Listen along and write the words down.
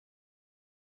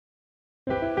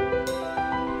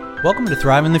Welcome to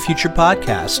Thrive in the Future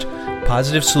podcast.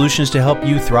 Positive solutions to help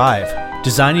you thrive.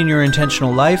 Designing your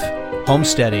intentional life,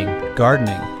 homesteading,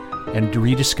 gardening, and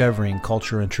rediscovering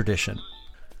culture and tradition.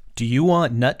 Do you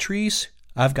want nut trees?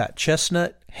 I've got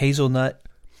chestnut, hazelnut,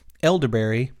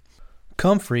 elderberry,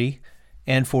 comfrey,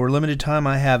 and for a limited time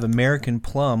I have American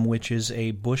plum, which is a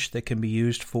bush that can be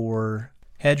used for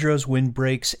hedgerows,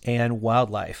 windbreaks, and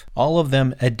wildlife. All of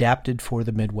them adapted for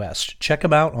the Midwest. Check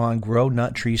them out on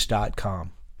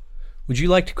grownutTrees.com. Would you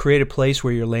like to create a place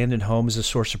where your land and home is a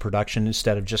source of production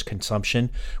instead of just consumption?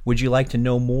 Would you like to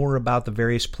know more about the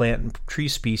various plant and tree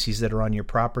species that are on your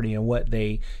property and what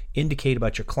they indicate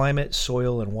about your climate,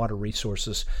 soil, and water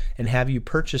resources? And have you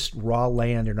purchased raw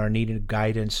land and are needing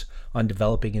guidance on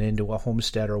developing it into a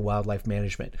homestead or wildlife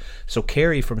management? So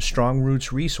Kerry from Strong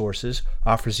Roots Resources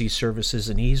offers these services,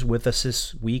 and he's with us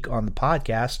this week on the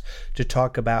podcast to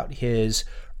talk about his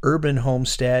urban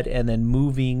homestead and then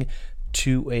moving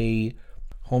to a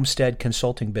homestead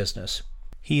consulting business.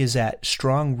 He is at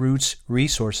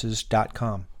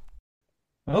strongrootsresources.com.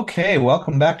 Okay,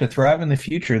 welcome back to Thrive in the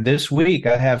Future. This week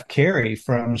I have Kerry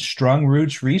from Strong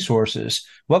Roots Resources.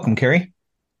 Welcome, Kerry.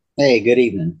 Hey, good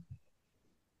evening.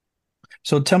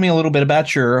 So tell me a little bit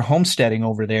about your homesteading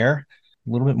over there, a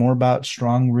little bit more about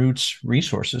Strong Roots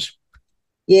Resources.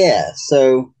 Yeah,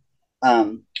 so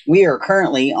we are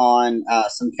currently on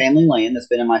some family land that's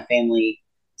been in my family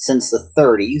since the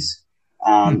 30s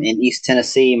in East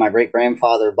Tennessee. My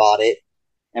great-grandfather bought it,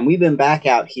 and we've been back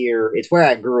out here. It's where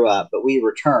I grew up, but we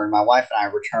returned. My wife and I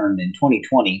returned in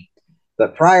 2020.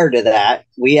 But prior to that,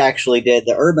 we actually did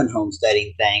the urban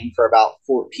homesteading thing for about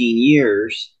 14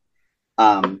 years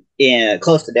in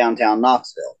close to downtown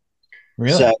Knoxville.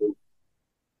 Really? So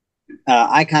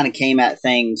I kind of came at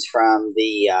things from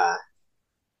the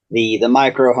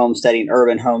micro homesteading,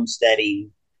 urban homesteading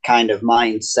kind of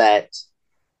mindset,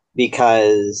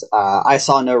 because I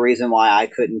saw no reason why I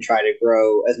couldn't try to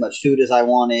grow as much food as I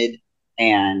wanted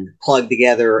and plug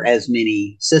together as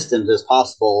many systems as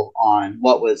possible on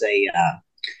what was it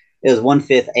was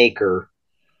 1/5 acre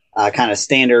kind of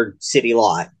standard city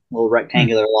lot, little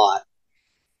rectangular lot.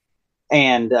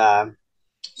 And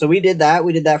so we did that.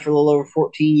 We did that for a little over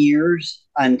 14 years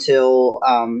until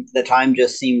the time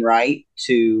just seemed right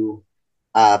to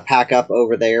pack up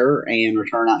over there and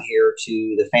return out here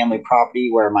to the family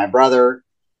property where my brother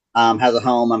has a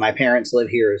home and my parents live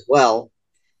here as well.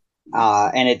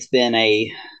 And it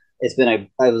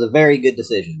was a very good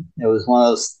decision. It was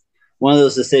one of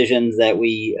those decisions that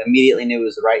we immediately knew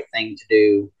was the right thing to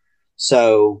do.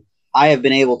 So I have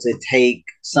been able to take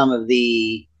some of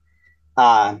the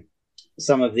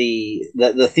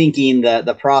thinking,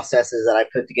 the processes that I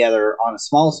put together on a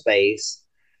small space,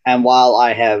 and while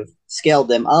I have scaled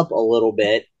them up a little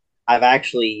bit, I've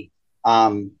actually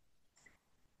I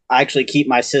actually keep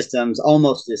my systems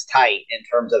almost as tight in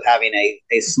terms of having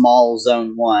a small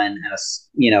zone 1 and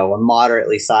a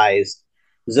moderately sized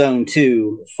zone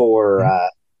 2 for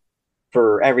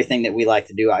everything that we like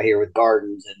to do out here with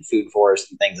gardens and food forests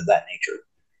and things of that nature.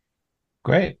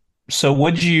 Great. So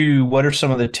what are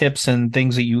some of the tips and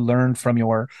things that you learned from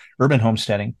your urban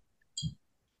homesteading?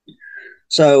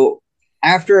 So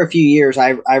after a few years,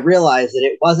 I realized that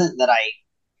it wasn't that I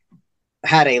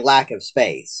had a lack of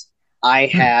space. I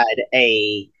had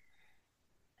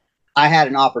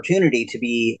an opportunity to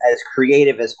be as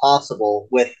creative as possible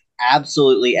with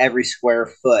absolutely every square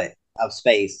foot of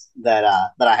space that I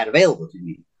had available to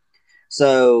me.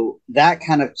 So that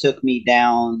kind of took me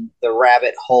down the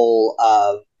rabbit hole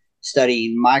of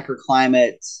studying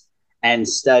microclimates and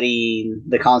studying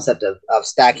the concept of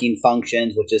stacking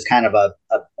functions, which is kind of a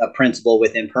principle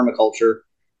within permaculture.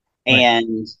 Right.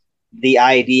 And the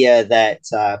idea that,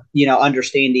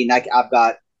 understanding I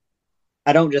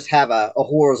don't just have a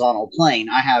horizontal plane.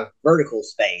 I have vertical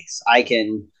space. I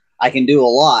can do a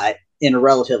lot in a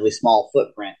relatively small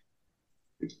footprint.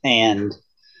 And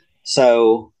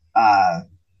so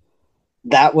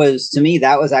that was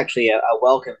actually a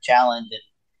welcome challenge.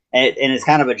 And it's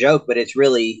kind of a joke, but it's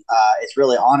really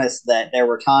honest that there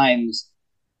were times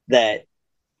that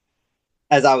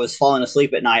as I was falling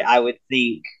asleep at night, I would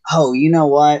think, oh, you know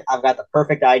what? I've got the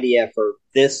perfect idea for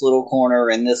this little corner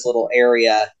and this little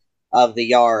area of the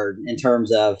yard in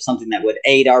terms of something that would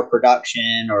aid our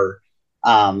production, or,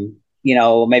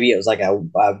 maybe it was like a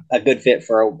good fit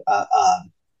for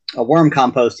a worm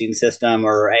composting system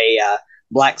or a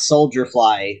black soldier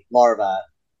fly larva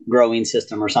growing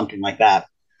system or something like that.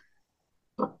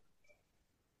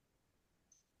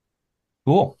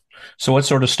 Cool. So what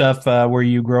sort of stuff were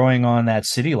you growing on that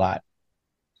city lot?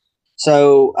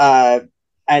 So at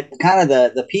kind of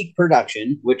the peak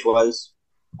production, which was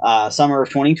summer of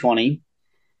 2020.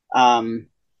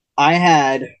 I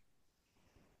had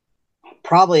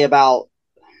probably about,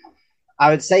 I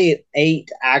would say, 8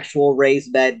 actual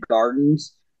raised bed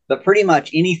gardens, but pretty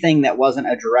much anything that wasn't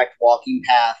a direct walking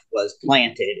path was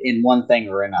planted in one thing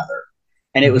or another.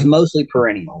 And it was Hmm. mostly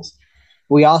perennials.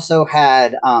 We also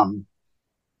had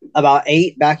about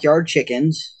 8 backyard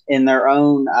chickens in their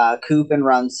own coop and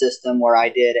run system where I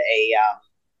did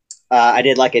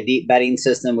like a deep bedding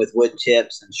system with wood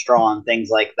chips and straw and things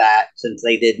like that, since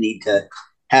they did need to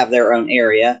have their own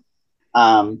area.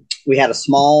 We had a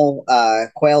small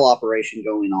quail operation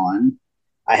going on.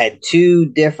 I had 2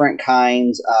 different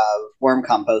kinds of worm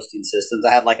composting systems.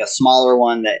 I had like a smaller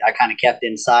one that I kind of kept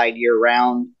inside year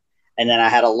round, and then I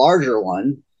had a larger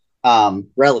one,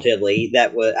 relatively,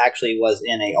 that was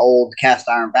in a old cast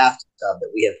iron bathtub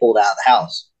that we had pulled out of the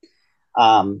house.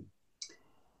 Um,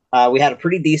 we had a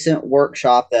pretty decent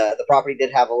workshop. The property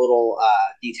did have a little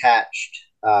detached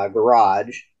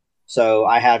garage, so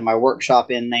I had my workshop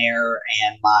in there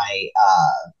and my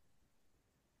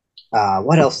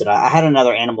what else did I? I had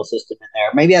another animal system in there.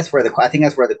 Maybe that's where I think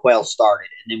that's where the quails started,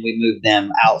 and then we moved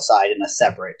them outside in a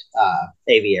separate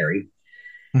aviary.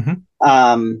 Hmm.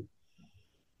 Um,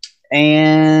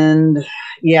 and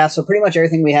yeah, so pretty much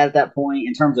everything we had at that point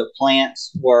in terms of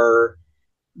plants were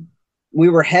we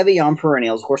were heavy on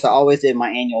perennials. Of course, I always did my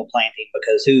annual planting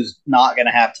because who's not going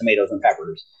to have tomatoes and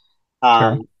peppers? Sure.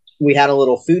 Um, we had a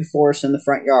little food forest in the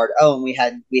front yard. Oh, and we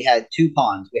had 2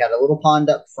 ponds. We had a little pond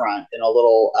up front and a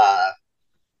little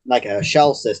like a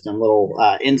shell system, little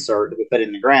insert that we put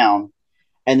in the ground.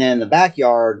 And then in the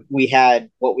backyard, we had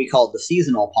what we called the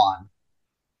seasonal pond,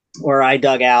 where I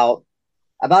dug out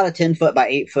about a 10 foot by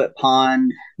 8 foot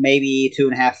pond, maybe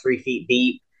 2.5, 3 feet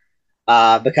deep,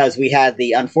 because we had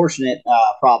the unfortunate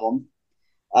problem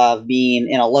of being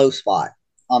in a low spot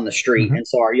on the street. Hmm. And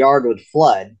so our yard would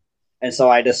flood. And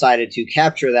so I decided to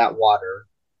capture that water,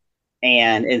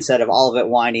 and instead of all of it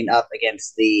winding up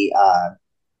against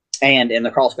and in the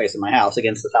crawl space of my house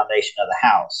against the foundation of the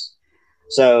house.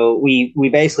 So we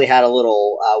basically had a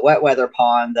little wet weather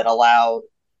pond that allowed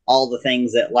all the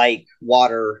things that like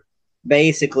water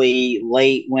basically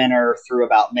late winter through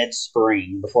about mid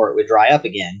spring before it would dry up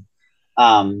again.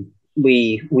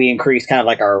 We increased kind of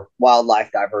like our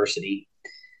wildlife diversity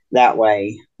that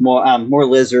way. More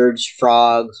lizards,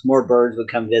 frogs, more birds would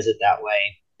come visit that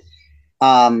way.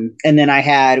 And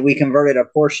then we converted a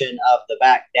portion of the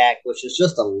back deck, which is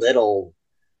just a little,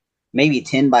 maybe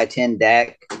 10 by 10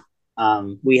 deck.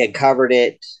 We had covered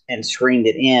it and screened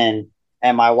it in,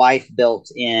 and my wife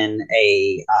built in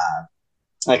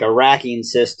like a racking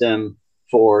system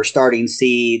for starting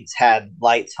seeds, had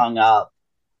lights hung up,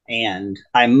 and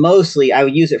I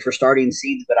would use it for starting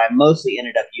seeds, but I mostly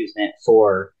ended up using it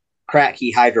for crack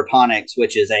key hydroponics,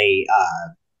 which is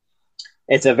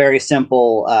it's a very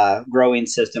simple growing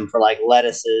system for like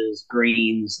lettuces,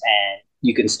 greens, and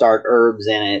you can start herbs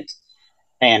in it.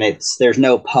 And there's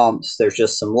no pumps. There's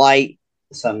just some light,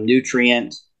 some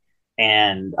nutrient,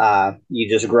 and you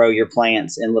just grow your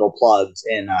plants in little plugs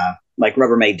in like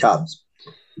Rubbermaid tubs.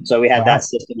 So we had that Wow.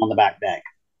 system on the back deck.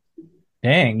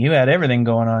 Dang, you had everything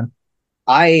going on.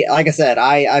 Like I said,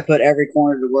 I put every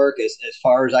corner to work as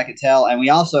far as I could tell, and we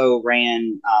also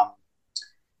ran.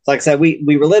 Like I said, we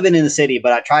were living in the city,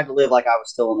 but I tried to live like I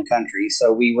was still in the country.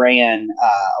 So we ran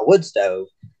a wood stove,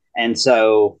 and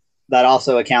so that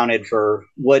also accounted for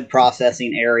wood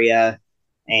processing area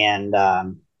and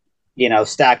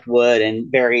stacked wood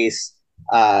and various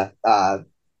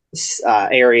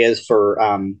areas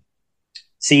for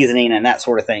seasoning and that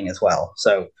sort of thing as well.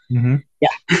 So Hmm. yeah,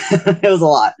 it was a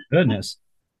lot. Goodness.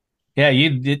 Yeah, you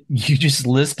just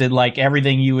listed like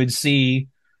everything you would see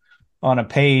on a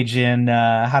page in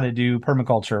how to do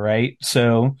permaculture, right?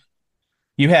 So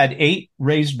you had 8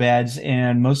 raised beds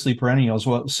and mostly perennials.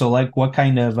 So like what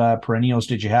kind of perennials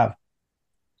did you have?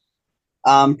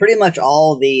 Pretty much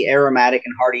all the aromatic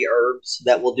and hardy herbs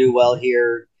that will do well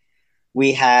here.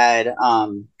 We had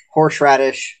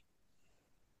horseradish,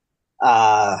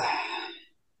 uh,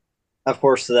 of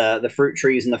course, the fruit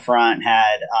trees in the front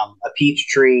had a peach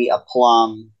tree, a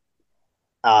plum,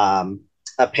 um,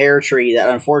 a pear tree that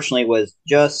unfortunately was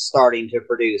just starting to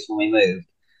produce when we moved.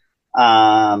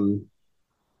 Um,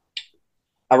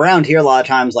 Around here, a lot of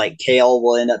times, like kale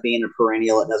will end up being a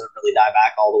perennial. It doesn't really die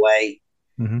back all the way.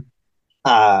 Hmm.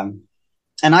 Um,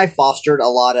 and I fostered a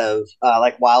lot of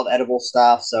like wild edible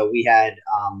stuff. So we had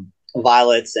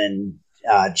violets and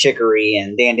chicory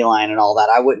and dandelion and all that.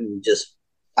 I would just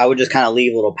kind of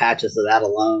leave little patches of that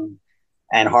alone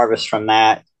and harvest from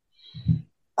that.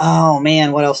 Oh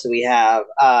man, what else do we have?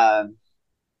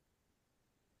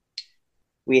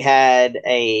 We had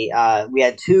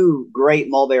two great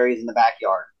mulberries in the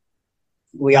backyard.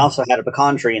 We Oh. also had a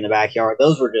pecan tree in the backyard.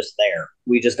 Those were just there.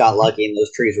 We just got Mhm. lucky, and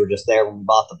those trees were just there when we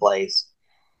bought the place.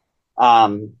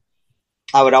 Um,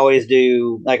 I would always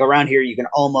do like around here. You can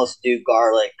almost do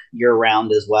garlic year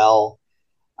round as well.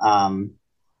 Um,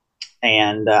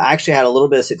 and I actually had a little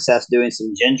bit of success doing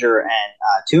some ginger and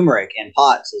turmeric in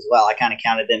pots as well. I kind of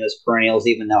counted them as perennials,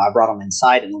 even though I brought them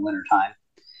inside in the wintertime.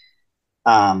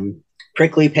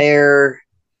 Prickly pear.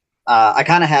 I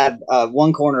kind of had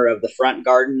one corner of the front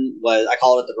garden was I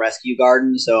called it the rescue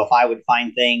garden. So if I would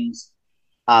find things,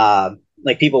 uh,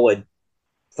 like people would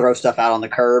throw stuff out on the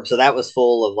curb, so that was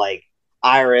full of like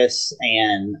iris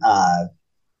and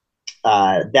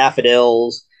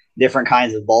daffodils, different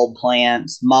kinds of bulb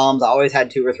plants, mums. I always had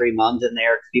two or three mums in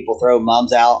there because people throw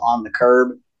mums out on the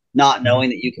curb, not Mhm. knowing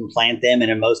that you can plant them,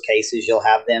 and in most cases you'll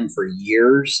have them for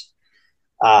years.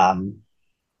 Um,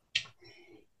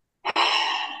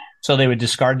 So they would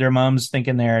discard their mums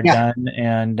thinking they're yeah, done,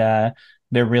 and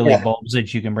they're really yeah. bulbs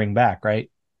that you can bring back, right?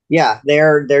 Yeah,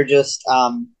 they're just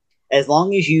as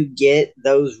long as you get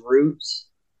those roots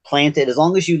planted, as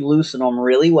long as you loosen them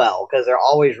really well, because they're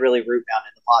always really root bound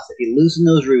in the pots. If you loosen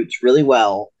those roots really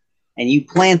well and you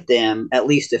plant them at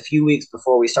least a few weeks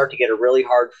before we start to get a really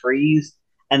hard freeze,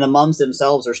 and the mums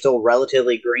themselves are still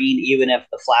relatively green, even if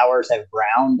the flowers have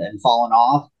browned and fallen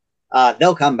off,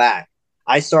 they'll come back.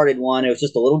 I started one; it was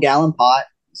just a little gallon pot.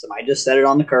 Somebody just set it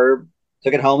on the curb,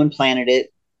 took it home and planted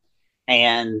it,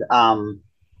 and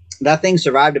that thing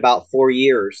survived about 4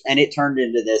 years, and it turned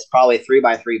into this probably 3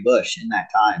 by 3 bush in that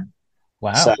time.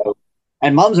 So, Wow.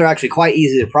 and mums are actually quite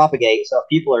easy to propagate. So if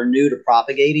people are new to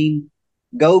propagating,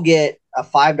 go get a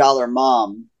 $5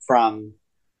 mum from,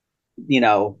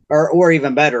 or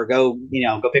even better, go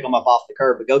pick them up off the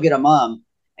curb, but go get a mum,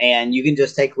 and you can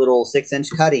just take little 6-inch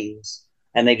cuttings,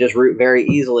 and they just root very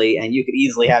easily, and you could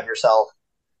easily have yourself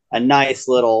a nice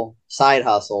little side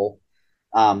hustle,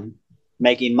 um,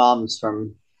 making mums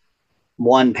from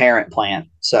one parent plant.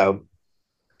 So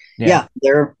Yeah.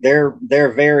 yeah, they're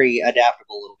very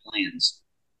adaptable little plants.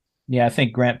 Yeah, I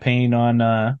think Grant Payne on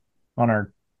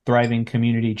our Thriving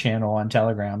Community channel on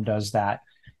Telegram does that.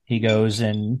 He goes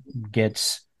and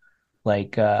gets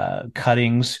like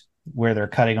cuttings where they're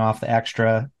cutting off the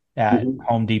extra at Mm-hmm.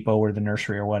 Home Depot or the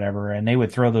nursery or whatever, and they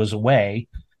would throw those away.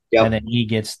 And Yep, then he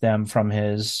gets them from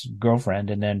his girlfriend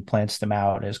and then plants them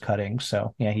out as cuttings.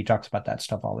 So yeah, he talks about that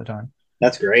stuff all the time.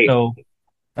 that's great. So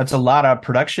that's a lot of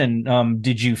production.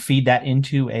 Did you feed that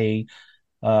into a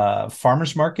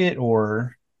farmer's market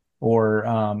or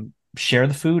share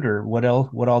the food, or what else?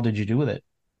 What all did you do with it?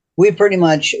 We pretty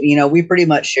much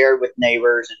shared with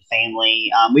neighbors and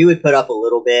family. We would put up a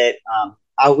little bit.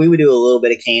 We would do a little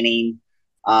bit of canning.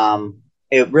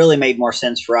 It really made more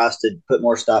sense for us to put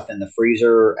more stuff in the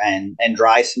freezer and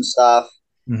dry some stuff.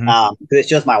 Mm-hmm. Because it's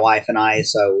just my wife and I,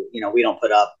 so we don't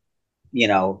put up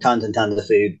tons and tons of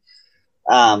food.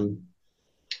 Um,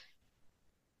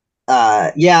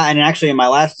 yeah, and actually, in my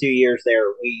last 2 years there,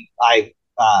 I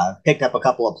picked up a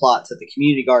couple of plots at the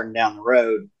community garden down the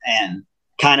road, and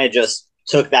kind of just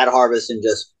took that harvest and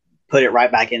just put it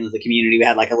right back into the community. We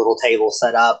had like a little table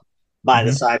set up by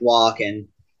the Mm-hmm. sidewalk, and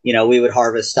we would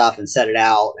harvest stuff and set it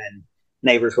out, and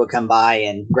neighbors would come by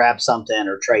and grab something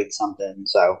or trade something.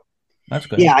 So That's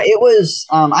good. yeah, it was.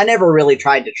 I never really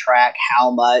tried to track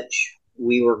how much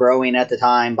we were growing at the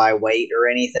time by weight or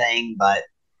anything, but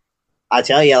I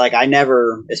tell you, like I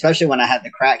never, especially when I had the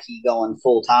crack key going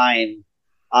full time,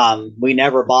 we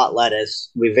never bought lettuce.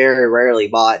 We very rarely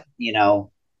bought,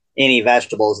 any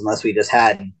vegetables unless we just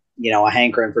had, a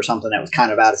hankering for something that was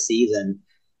kind of out of season.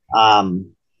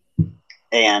 Um,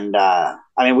 and I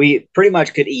mean, we pretty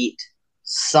much could eat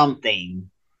something,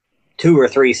 two or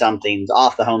three somethings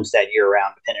off the homestead year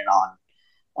round, depending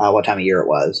on what time of year it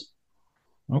was.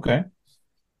 Okay.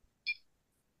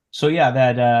 So yeah,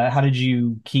 that how did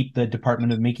you keep the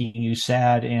Department of Making You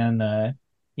Sad and the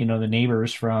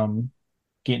neighbors from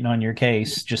getting on your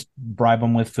case? Just bribe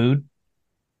them with food?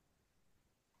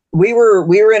 We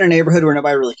were in a neighborhood where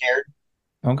nobody really cared.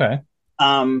 Okay.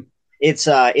 Um, it's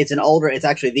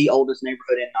actually the oldest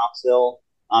neighborhood in Knoxville.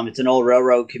 It's an old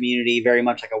railroad community, very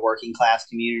much like a working class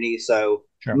community. So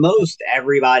Sure. most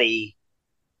everybody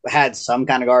had some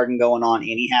kind of garden going on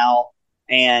anyhow.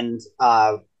 And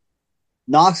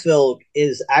Knoxville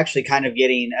is actually kind of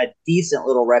getting a decent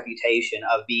little reputation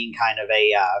of being kind of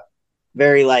a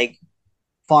very like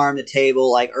farm to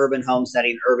table, like urban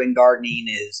homesteading, urban gardening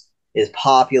is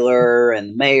popular, and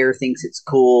the mayor thinks it's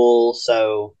cool.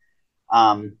 So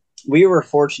um, we were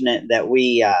fortunate that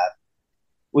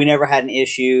we never had an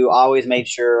issue. I always made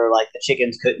sure like the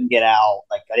chickens couldn't get out.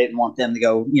 Like I didn't want them to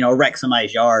go, wreck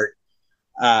somebody's yard.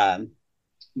 Um,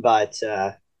 but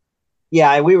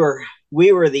yeah, we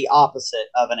were the opposite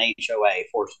of an HOA,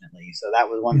 fortunately. So that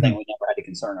was one thing we never had to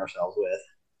concern ourselves with.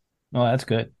 Oh, that's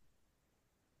good.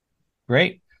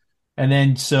 Great. And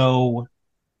then so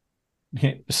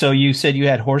you said you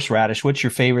had horseradish. What's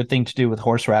your favorite thing to do with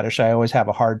horseradish? I always have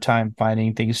a hard time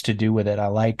finding things to do with it. I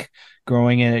like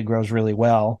growing it. It grows really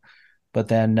well. But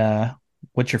then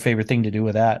what's your favorite thing to do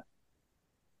with that?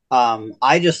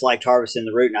 I just liked harvesting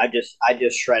the root, and I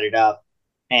just shred it up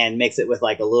and mix it with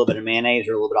like a little bit of mayonnaise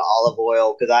or a little bit of olive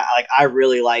oil because I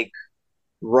really like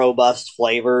robust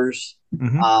flavors.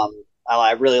 Hmm.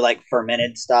 I really like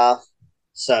fermented stuff.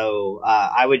 So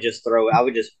I would just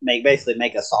make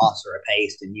a sauce or a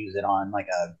paste and use it on like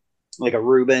a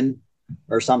Reuben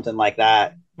or something like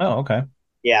that. Oh, okay.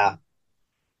 Yeah.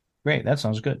 Great. That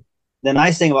sounds good. The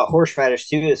nice thing about horseradish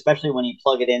too, especially when you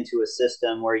plug it into a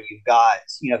system where you've got,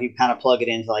 if you kind of plug it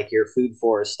into like your food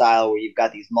forest style where you've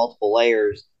got these multiple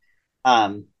layers,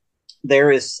 um,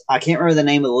 there is, I can't remember the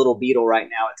name of the little beetle right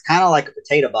now. It's kind of like a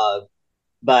potato bug,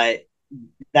 but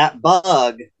that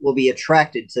bug will be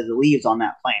attracted to the leaves on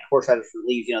that plant. Horseradish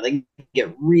leaves, they can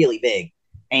get really big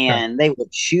Sure. and they will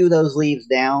chew those leaves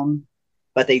down,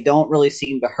 but they don't really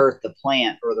seem to hurt the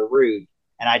plant or the root.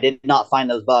 And I did not find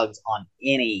those bugs on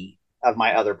any of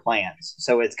my other plants.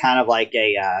 So it's kind of like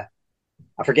I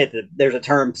forget that there's a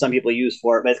term some people use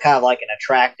for it, but it's kind of like an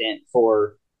attractant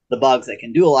for the bugs that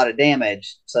can do a lot of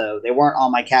damage. So they weren't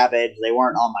on my cabbage, they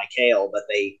weren't on my kale, but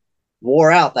they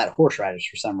wore out that horseradish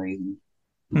for some reason.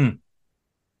 Hmm.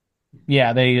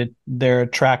 Yeah, they're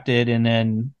attracted and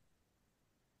then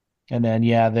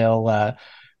yeah, they'll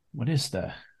what is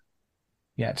the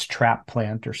yeah, it's trap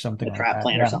plant or something A like trap that.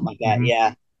 plant or Yeah. something like that. Hmm.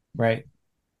 Yeah. Right.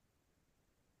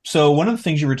 So one of the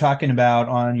things you were talking about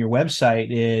on your website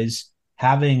is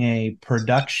having a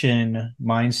production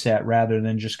mindset rather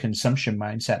than just consumption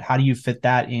mindset. How do you fit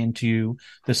that into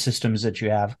the systems that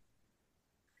you have?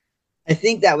 I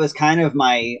think that was kind of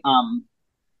my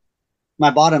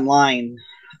bottom line.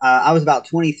 I was about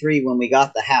 23 when we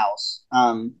got the house,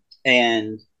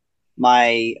 and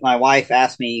my wife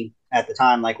asked me at the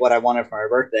time like what I wanted for my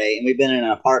birthday, and we've been in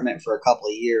an apartment for a couple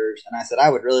of years, and I said I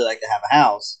would really like to have a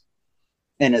house.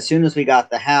 And as soon as we got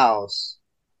the house,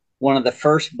 one of the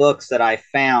first books that I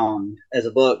found is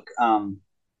a book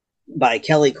by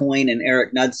Kelly Coyne and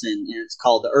Eric Knudsen, and it's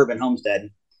called The Urban Homestead.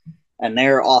 And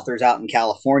they're authors out in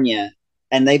California.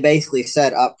 And they basically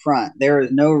said up front, there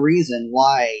is no reason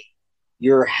why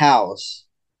your house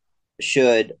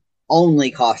should only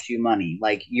cost you money.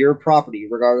 Like your property,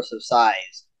 regardless of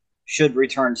size, should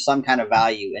return some kind of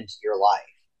value into your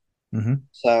life. Hmm.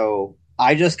 So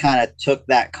I just kind of took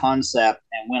that concept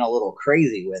and went a little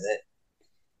crazy with it.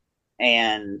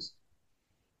 And,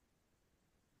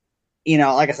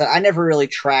 like I said, I never really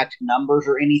tracked numbers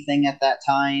or anything at that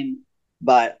time,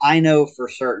 but I know for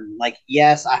certain, like,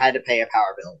 yes, I had to pay a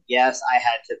power bill. Yes, I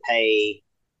had to pay,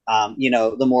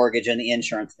 the mortgage and the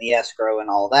insurance and the escrow and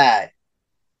all that.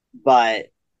 But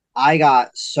I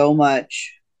got so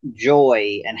much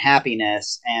joy and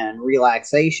happiness and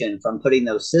relaxation from putting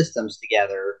those systems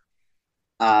together.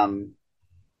 Um,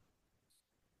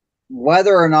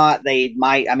 Whether or not they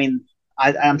might, I mean,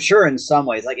 I'm sure in some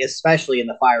ways, like especially in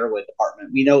the firewood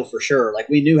department, we know for sure, like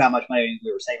we knew how much money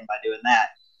we were saving by doing that.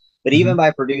 But even Hmm.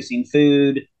 by producing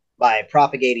food, by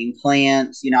propagating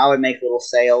plants, I would make little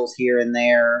sales here and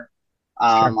there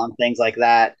Sure. on things like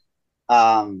that.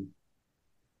 Um,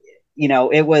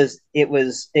 it was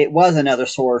another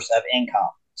source of income.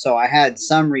 So I had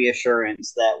some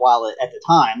reassurance that while at the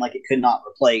time, like it could not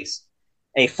replace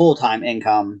a full time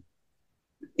income,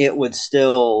 it would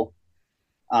still,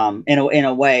 in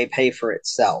a way, pay for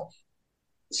itself.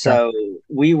 Sure. So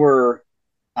we were,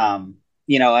 and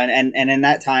in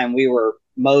that time we were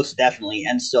most definitely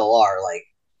and still are like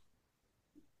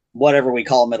whatever we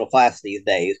call middle class these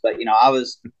days. But I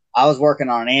was working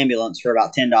on an ambulance for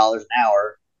about $10 an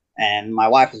hour, and my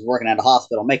wife was working at a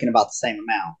hospital making about the same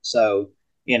amount. So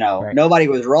Right. nobody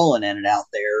was rolling in and out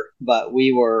there, but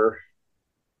we were.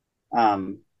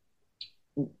 Um,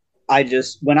 I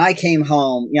just when I came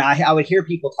home, I would hear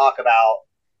people talk about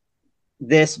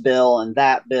this bill and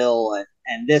that bill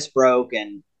and this broke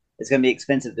and it's going to be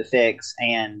expensive to fix.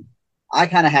 And I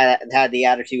kind of had the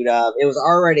attitude of it was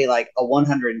already like a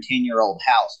 110-year-old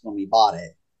house when we bought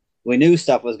it. We knew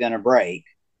stuff was going to break.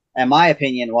 And my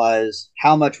opinion was,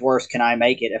 how much worse can I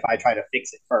make it if I try to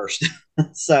fix it first?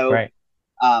 so, Right.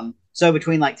 so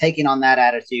between like taking on that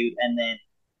attitude and then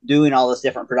doing all this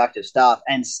different productive stuff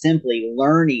and simply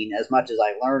learning as much as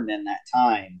I learned in that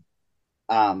time,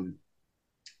 um,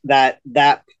 that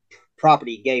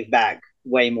property gave back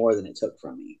way more than it took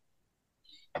from me.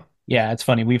 Yeah, it's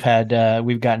funny. We've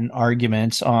gotten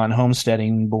arguments on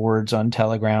homesteading boards on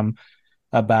Telegram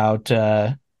about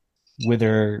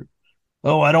whether,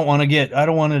 oh, I don't want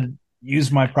to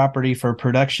use my property for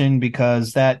production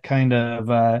because that kind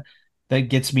of that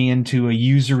gets me into a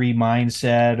usury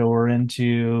mindset or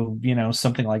into,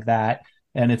 something like that.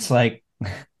 And it's like,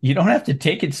 you don't have to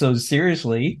take it so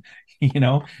seriously.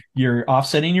 You're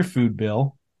offsetting your food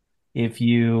bill. If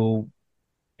you're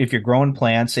growing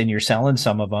plants and you're selling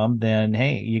some of them, then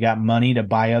hey, you got money to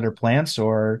buy other plants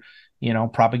or,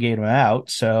 propagate them out.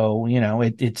 So,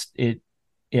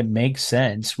 it makes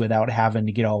sense without having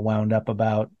to get all wound up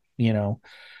about,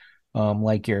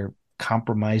 like you're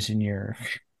compromising your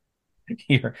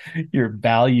your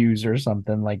values or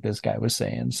something like this guy was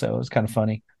saying. So it's kind of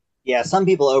funny. Yeah, some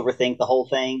people overthink the whole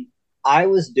thing. I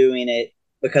was doing it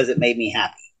because it made me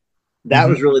happy. That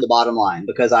was Hmm. really the bottom line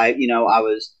because I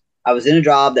was in a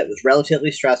job that was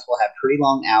relatively stressful, had pretty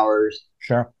long hours,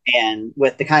 Sure. and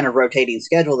with the kind of rotating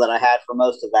schedule that I had for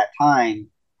most of that time,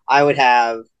 I would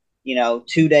have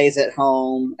 2 days at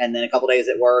home and then a couple days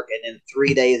at work and then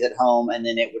 3 days at home and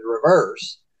then it would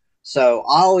reverse. So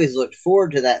I always looked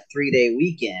forward to that 3 day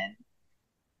weekend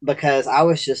because I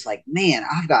was just like, man,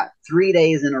 I've got 3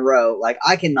 days in a row. Like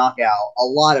I can knock out a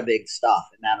lot of big stuff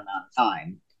in that amount of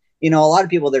time. A lot of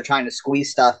people they're trying to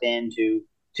squeeze stuff into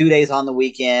 2 days on the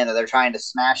weekend, or they're trying to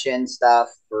smash in stuff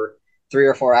for 3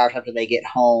 or 4 hours after they get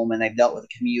home and they've dealt with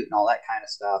a commute and all that kind of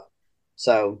stuff.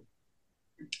 So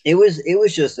it was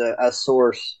just a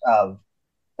source of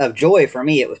joy for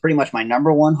me. It was pretty much my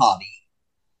number one hobby.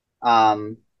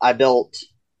 I built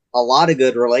a lot of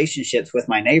good relationships with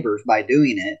my neighbors by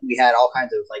doing it. We had all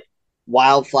kinds of like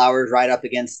wildflowers right up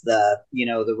against the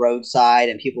roadside,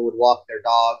 and people would walk their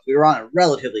dogs. We were on a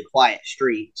relatively quiet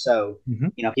street, so Hmm.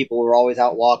 people were always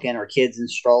out walking, or kids in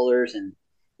strollers, and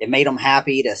it made them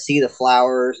happy to see the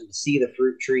flowers and see the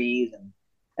fruit trees,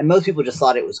 and most people just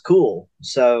thought it was cool.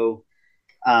 So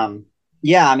um,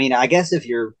 yeah, I mean, I guess if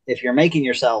you're making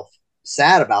yourself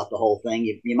sad about the whole thing,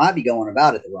 you might be going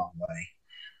about it the wrong way.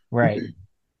 Right.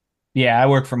 Yeah, I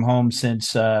work from home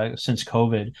since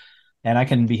COVID, and I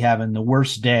can be having the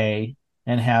worst day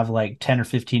and have like 10 or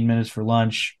 15 minutes for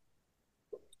lunch,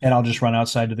 and I'll just run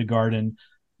outside to the garden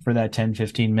for that 10,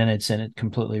 15 minutes and it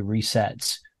completely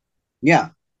resets. Yeah,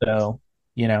 So,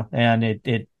 and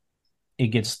it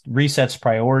gets resets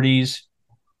priorities,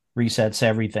 resets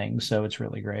everything. So it's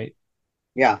really great.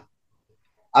 yeah.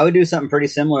 I would do something pretty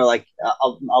similar. Like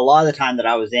a lot of the time that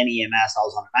I was in EMS, I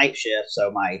was on a night shift,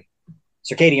 so my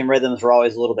circadian rhythms were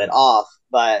always a little bit off.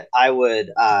 But I would,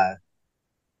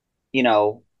 you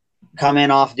know, come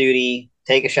in off duty,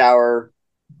 take a shower,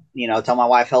 tell my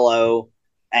wife hello,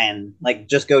 and like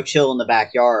just go chill in the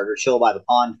backyard or chill by the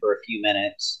pond for a few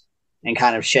minutes and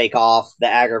kind of shake off the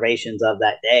aggravations of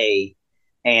that day.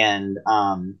 And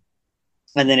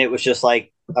then it was just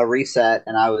like a reset,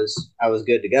 and I was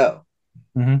good to go.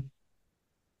 Hmm.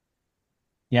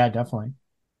 Yeah, definitely.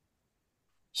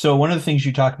 So one of the things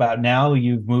you talk about now,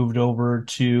 you've moved over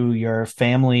to your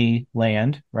family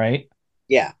land, right?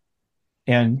 Yeah.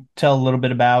 And tell a little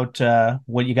bit about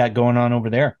what you got going on over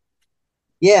there.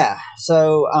 Yeah.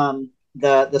 So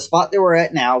the spot that we're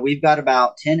at now, we've got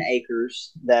about 10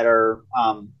 acres that are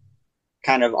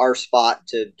kind of our spot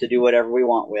to do whatever we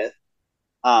want with.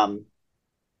 Um,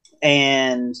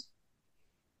 and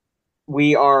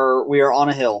we are on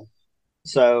a hill,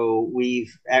 so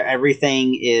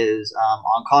everything is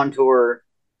on contour.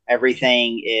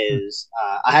 Everything Hmm. is.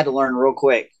 I had to learn real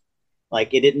quick.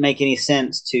 Like it didn't make any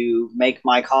sense to make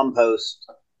my compost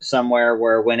somewhere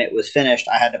where when it was finished,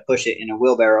 I had to push it in a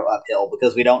wheelbarrow uphill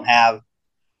because we don't have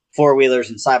four wheelers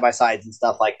and side by sides and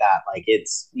stuff like that. Like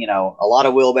it's a lot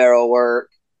of wheelbarrow work.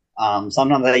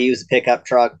 Sometimes I use a pickup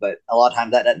truck, but a lot of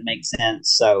times that doesn't make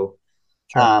sense. So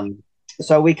Sure. um,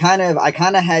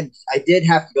 I did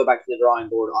have to go back to the drawing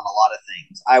board on a lot of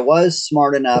things. I was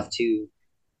smart enough to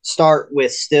start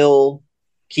with still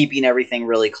keeping everything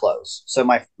really close. So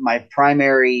my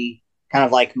primary kind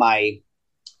of like my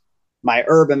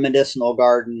urban medicinal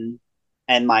garden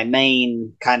and my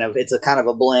main kind of it's a kind of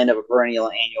a blend of a perennial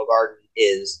and annual garden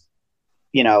is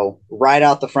right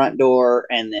out the front door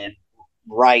and then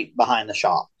right behind the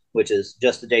shop, which is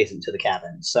just adjacent to the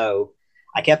cabin. So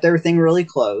I kept everything really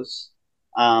close.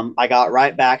 I got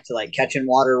right back to like catching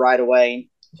water right away.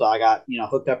 So I got,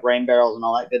 hooked up rain barrels and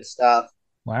all that good stuff.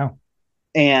 Wow.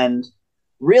 And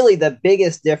really the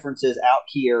biggest differences out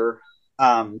here,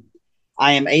 um,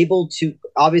 I am able to,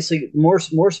 obviously, more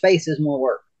space is more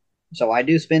work. So I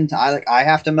do spend time. I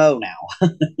have to mow now.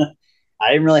 I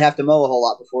didn't really have to mow a whole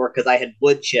lot before because I had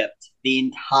wood chipped the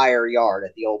entire yard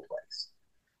at the old place.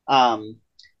 Um,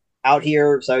 Out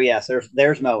here, so yes,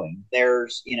 there's mowing.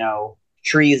 There's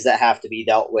trees that have to be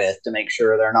dealt with to make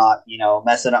sure they're not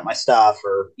messing up my stuff,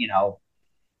 or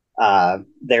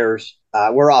there's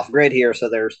we're off grid here, so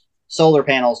there's solar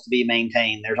panels to be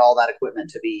maintained. There's all that equipment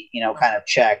to be kind of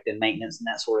checked and maintenance and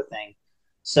that sort of thing.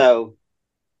 So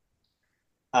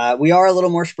we are a little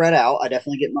more spread out. I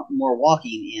definitely get more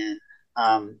walking in.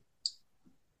 Um,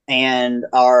 and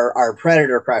our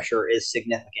predator pressure is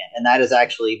significant, and that has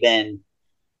actually been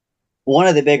one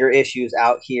of the bigger issues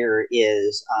out here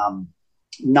is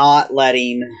not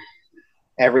letting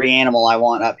every animal I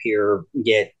want up here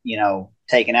get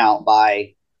taken out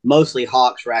by mostly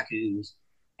hawks, raccoons,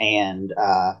 and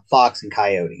fox and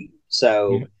coyote. Yeah.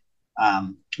 So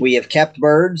we have kept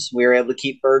birds. We were able to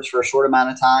keep birds for a short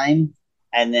amount of time.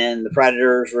 And then the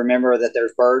predators remember that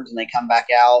there's birds and they come back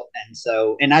out.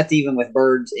 And that's even with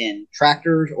birds in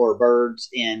tractors or birds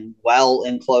in well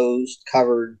enclosed,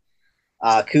 covered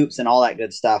coops and all that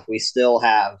good stuff. We still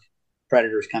have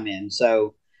predators come in.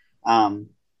 Um,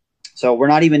 so we're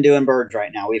not even doing birds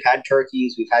right now. We've had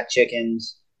turkeys, we've had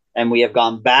chickens, and we have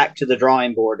gone back to the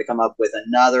drawing board to come up with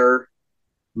another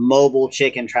mobile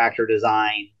chicken tractor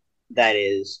design that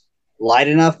is light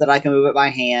enough that I can move it by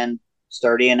hand,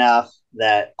 sturdy enough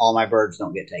that all my birds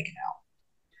don't get taken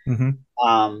Hmm.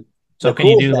 out. So The can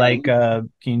you cool do like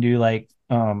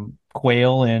thing,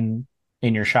 quail in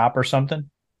your shop or something?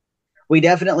 we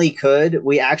definitely could.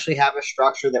 We actually have a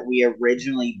structure that we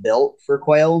originally built for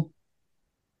quail,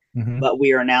 Hmm. but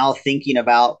we are now thinking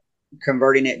about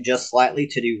converting it just slightly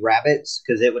to do rabbits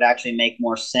because it would actually make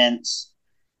more sense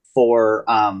for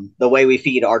the way we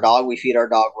feed our dog. We feed our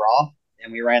dog raw,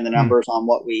 and we ran the Mm. numbers on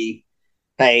what we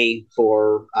pay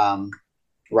for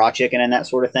raw chicken and that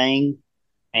sort of thing.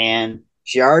 And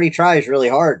she already tries really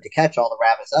hard to catch all the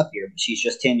rabbits up here, but she's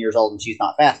just 10 years old and she's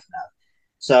not fast enough.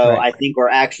 So Right. I think we're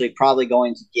actually probably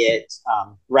going to get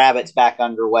rabbits back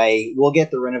underway. We'll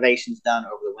get the renovations done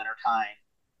over the winter time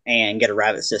and get a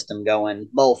rabbit system going,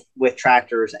 both with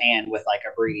tractors and with like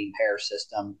a breeding pair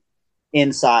system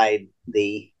inside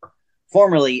the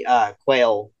formerly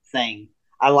quail thing.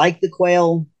 I like the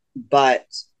quail, but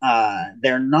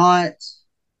they're not.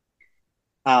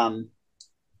 Um,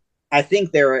 I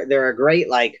think they're a great,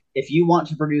 like, if you want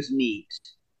to produce meat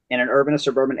in an urban or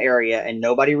suburban area and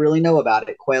nobody really know about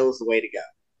it, quail is the way to go.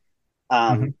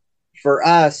 Hmm. For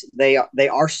us, they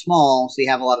are small, so you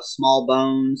have a lot of small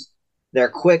bones. They're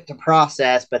quick to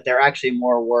process, but they're actually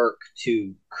more work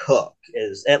to cook.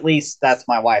 Is at least that's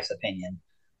my wife's opinion.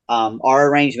 Our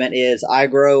arrangement is I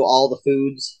grow all the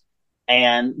foods,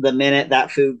 and the minute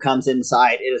that food comes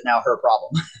inside, it is now her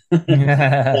problem.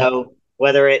 So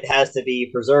whether it has to be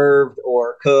preserved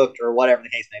or cooked or whatever the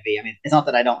case may be, I mean, it's not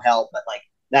that I don't help, but like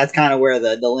that's kind of where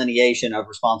the delineation of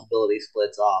responsibility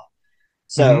splits off. Hmm.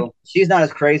 So she's not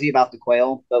as crazy about the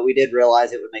quail, but we did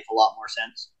realize it would make a lot more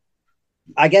sense.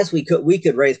 I guess we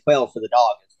could raise quail for the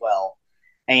dog as well.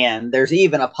 And there's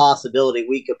even a possibility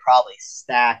we could probably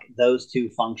stack those two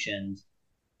functions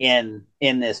in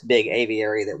this big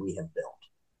aviary that we have built.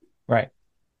 Right.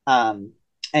 Um,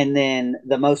 and then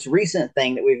the most recent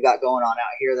thing that we've got going on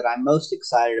out here that I'm most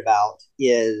excited about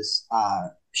is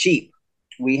sheep.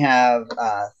 We have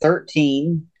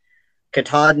 13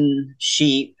 Katahdin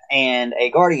sheep and a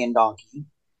guardian donkey.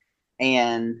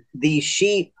 And these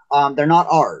sheep, they're not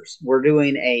ours. We're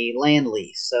doing a land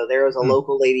lease. So there is a Mm.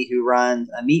 local lady who runs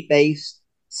a meat based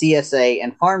CSA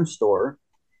and farm store,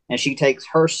 and she takes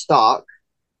her stock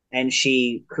and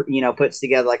she puts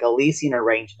together like a leasing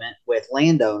arrangement with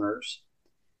landowners.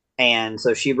 And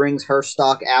so she brings her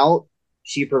stock out.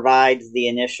 She provides the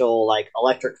initial like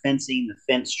electric fencing, the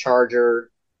fence charger,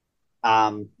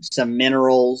 some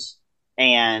minerals,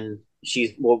 and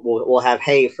we'll have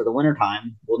hay for the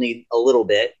wintertime. We'll need a little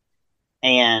bit.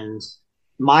 And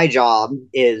my job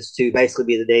is to basically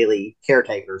be the daily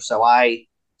caretaker. So I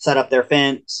set up their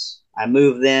fence, I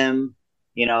move them,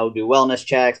 do wellness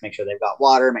checks, make sure they've got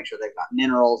water, make sure they've got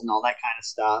minerals and all that kind of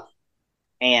stuff.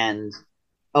 And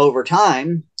over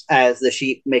time, as the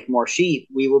sheep make more sheep,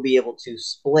 we will be able to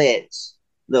split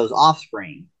those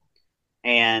offspring.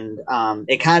 And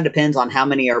it kind of depends on how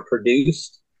many are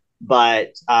produced,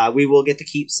 but we will get to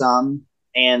keep some,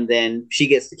 and then she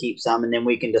gets to keep some, and then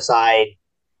we can decide,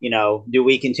 do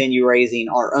we continue raising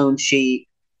our own sheep?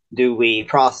 Do we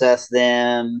process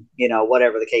them?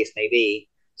 Whatever the case may be.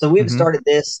 So we've Hmm. started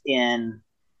this in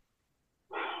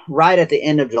right at the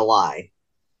end of July,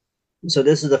 so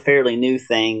this is a fairly new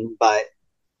thing, but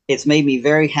it's made me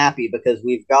very happy because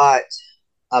we've got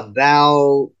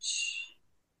about,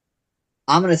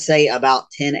 I'm going to say about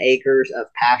 10 acres of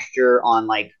pasture on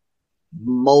like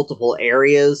multiple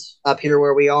areas up here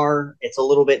where we are. It's a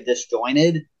little bit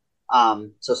disjointed.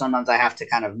 So sometimes I have to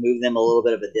kind of move them a little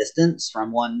bit of a distance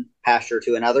from one pasture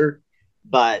to another.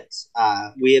 But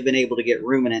we have been able to get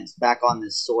ruminants back on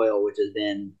this soil, which has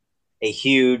been a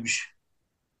huge,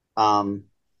 um,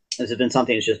 this has been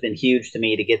something that's just been huge to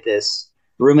me to get this.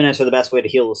 Ruminants are the best way to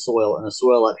heal the soil, and the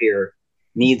soil up here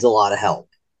needs a lot of help.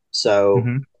 So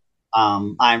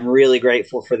Hmm. I'm really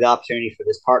grateful for the opportunity for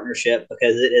this partnership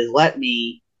because it has let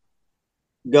me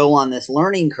go on this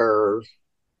learning curve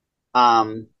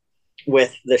um,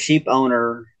 with the sheep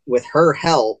owner with her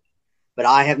help, but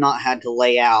I have not had to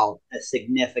lay out a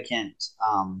significant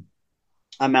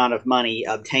amount of money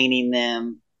obtaining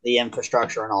them, the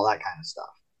infrastructure, and all that kind of stuff.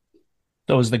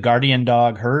 So is the guardian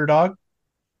dog her dog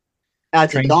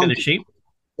It's a trained to the donkey. sheep?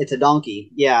 It's a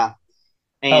donkey. Yeah.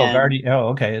 Oh, And guardian. Oh,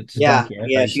 okay. It's a yeah, donkey. I thought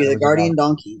yeah, you said she's it a was a dog. guardian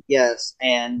donkey. Yes.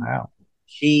 And Wow.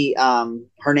 she,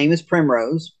 her name is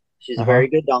Primrose. She's a Uh-huh. very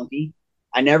good donkey.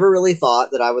 I never really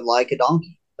thought that I would like a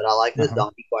donkey, but I like this Uh-huh.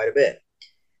 donkey quite a bit.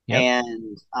 Yep.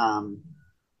 And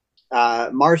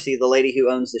Marcy, the lady who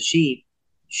owns the sheep,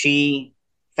 she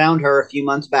found her a few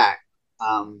months back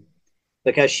um,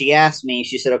 because she asked me.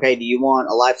 She said, "Okay, do you want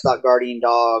a livestock guardian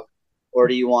dog or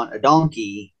do you want a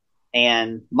donkey?"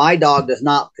 And my dog does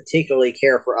not particularly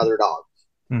care for other dogs.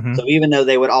 Mm-hmm. So even though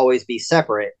they would always be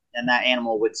separate and that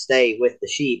animal would stay with the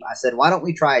sheep, I said, "Why don't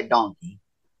we try a donkey?"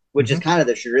 Which is Mm-hmm. kind of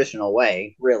the traditional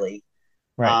way, really,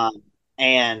 Right. um,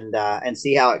 and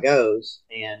see how it goes.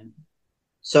 And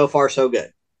so far, so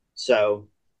good. So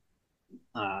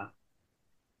uh,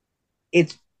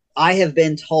 it's I have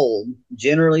been told,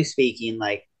 generally speaking,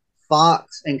 like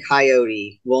fox and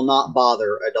coyote will not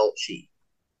bother adult sheep.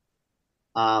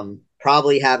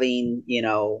 Probably having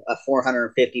a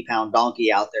 450-pound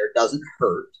donkey out there doesn't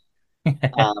hurt.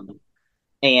 Um,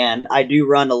 and I do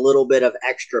run a little bit of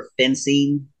extra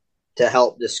fencing to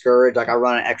help discourage. Like I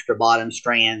run an extra bottom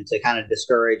strand to kind of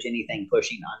discourage anything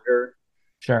pushing under.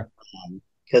 Sure.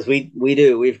 Because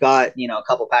we've got a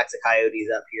couple packs of coyotes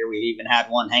up here. We've even had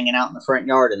one hanging out in the front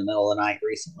yard in the middle of the night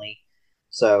recently.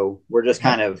 So we're just Yep.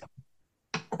 kind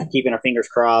of keeping our fingers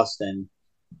crossed, and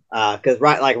because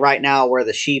right now where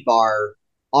the sheep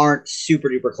aren't super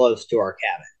duper close to our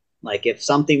cabin. Like if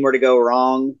something were to go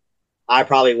wrong, I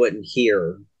probably wouldn't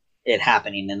hear it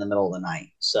happening in the middle of the night.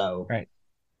 So Right.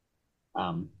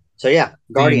 um, so yeah, Seen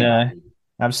guardian dog.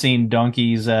 I've seen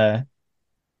donkeys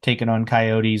taking on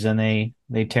coyotes and they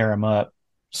tear them up.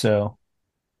 So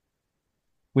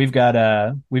we've got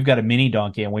a mini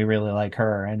donkey and we really like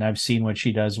her. And I've seen what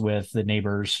she does with the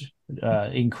neighbor's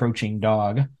encroaching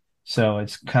dog. So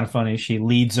it's kind of funny. She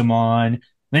leads them on,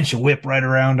 then she'll whip right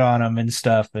around on them and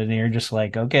stuff. And you're just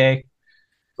like, okay, he's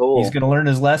Cool. gonna learn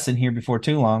his lesson here before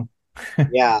too long.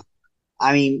 Yeah.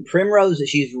 I mean, Primrose,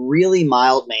 she's really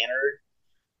mild mannered.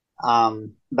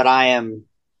 But I am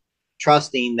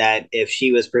trusting that if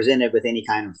she was presented with any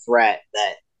kind of threat,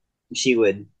 that she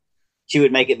would she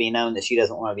would make it be known that she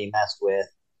doesn't want to be messed with.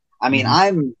 I mean,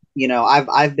 Hmm.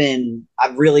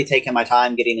 I've really taken my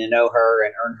time getting to know her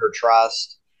and earn her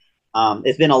trust.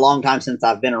 It's been a long time since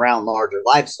I've been around larger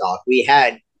livestock. We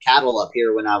had cattle up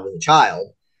here when I was a child,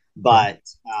 Sure. but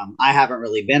I haven't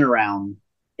really been around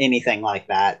anything like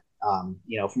that, for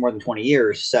more than 20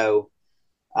 years. So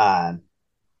uh,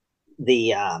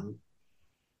 the I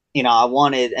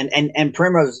wanted and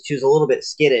Primrose, she was a little bit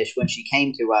skittish when she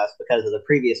came to us because of the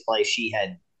previous place she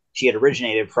had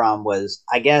originated from was,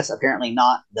 I guess, apparently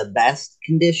not the best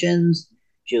conditions.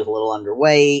 She was a little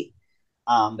underweight.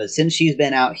 But since she's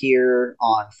been out here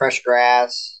on fresh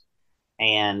grass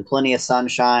and plenty of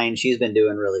sunshine, she's been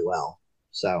doing really well.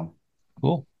 So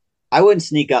Cool. I wouldn't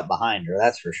sneak up behind her,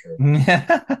 that's for sure.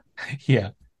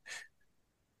 Yeah.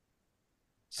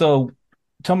 So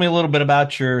tell me a little bit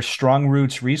about your Strong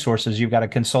Roots resources. You've got a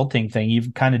consulting thing.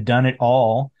 You've kind of done it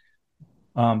all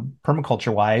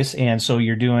permaculture wise. And so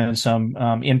you're doing some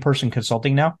in-person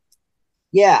consulting now?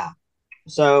 Yeah.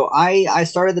 So I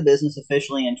started the business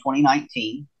officially in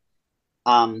 2019.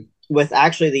 With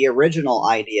actually the original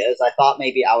ideas, I thought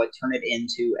maybe I would turn it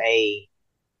into a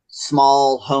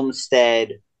small homestead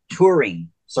touring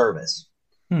service.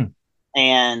 Hmm.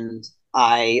 And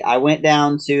I went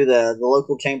down to the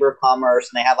local chamber of commerce,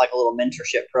 and they have like a little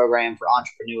mentorship program for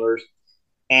entrepreneurs.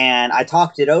 And I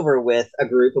talked it over with a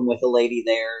group and with a lady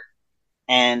there,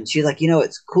 and she's like,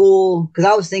 it's cool because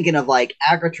I was thinking of like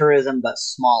agritourism but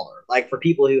smaller, like for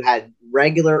people who had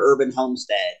regular urban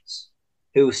homesteads,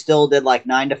 who still did like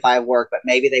 9 to 5 work, but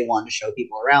maybe they wanted to show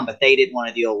people around, but they didn't want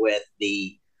to deal with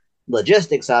the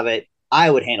logistics of it. I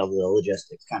would handle the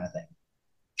logistics kind of thing.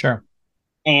 Sure.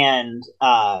 And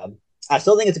I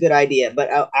still think it's a good idea. But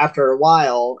after a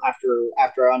while,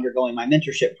 after undergoing my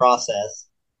mentorship process,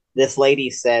 this lady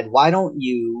said, "Why don't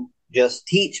you just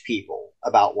teach people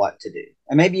about what to do?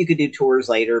 And maybe you could do tours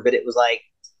later." But it was like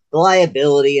the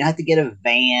liability, and I had to get a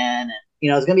van, and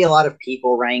it's going to be a lot of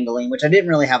people wrangling, which I didn't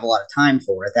really have a lot of time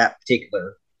for at that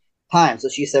particular time. So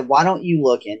she said, "Why don't you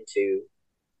look into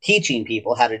teaching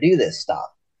people how to do this stuff?"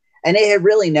 And it had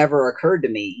really never occurred to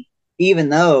me, even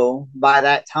though by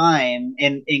that time,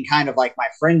 in kind of like my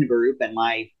friend group and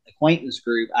my acquaintance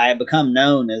group, I had become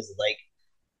known as like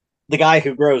the guy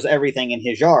who grows everything in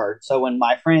his yard. So when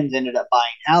my friends ended up buying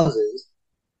houses,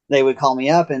 they would call me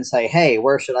up and say, "Hey,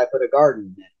 where should I put a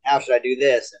garden? And how should I do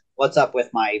this? And what's up with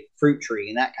my fruit tree?"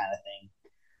 and that kind of thing.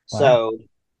 Wow. So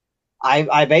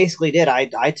I basically did.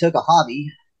 I took a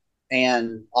hobby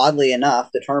and oddly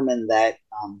enough determined that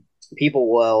people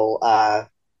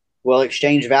will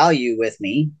exchange value with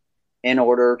me in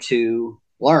order to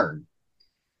learn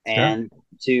Sure. and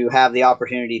to have the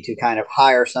opportunity to kind of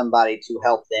hire somebody to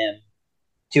help them,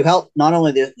 to help not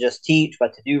only just teach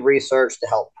but to do research, to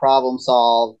help problem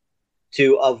solve,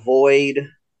 to avoid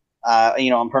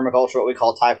in permaculture what we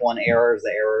call type 1 errors, the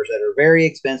errors that are very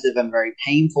expensive and very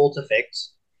painful to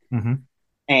fix. Mm-hmm.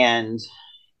 And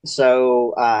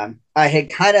so I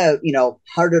had kind of,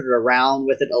 parted around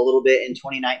with it a little bit in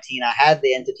 2019. I had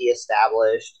the entity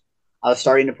established. I was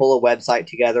starting to pull a website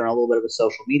together and a little bit of a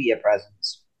social media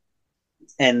presence.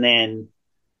 And then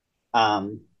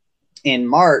in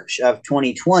March of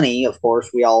 2020, of course,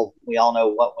 we all know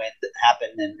what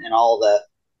happened, and all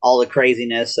the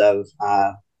craziness of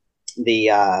the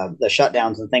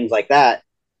shutdowns and things like that.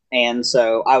 And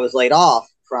so I was laid off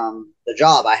from the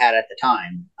job I had at the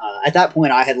time. At that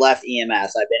point, I had left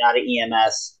EMS. I've been out of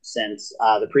EMS since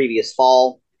the previous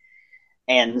fall.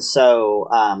 And so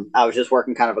I was just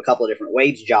working kind of a couple of different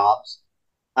wage jobs.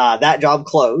 That job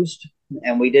closed,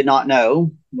 and we did not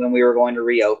know when we were going to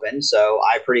reopen. So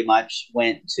I pretty much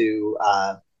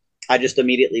I just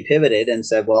immediately pivoted and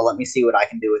said, well, let me see what I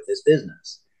can do with this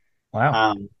business.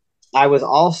 Wow. I was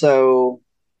also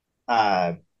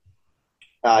uh,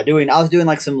 I was doing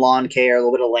like some lawn care, a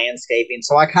little bit of landscaping.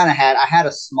 So I had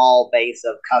a small base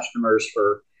of customers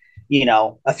for,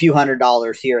 a few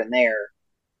 $100s here and there.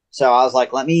 So I was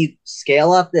like, let me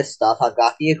scale up this stuff. I've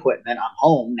got the equipment. I'm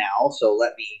home now. So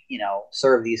let me,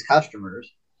 serve these customers.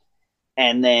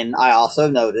 And then I also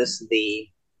noticed the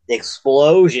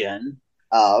explosion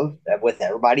of, with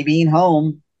everybody being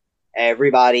home,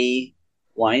 everybody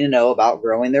wanting to know about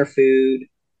growing their food,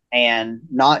 and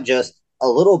not just a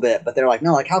little bit, but they're like,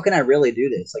 no, like, how can I really do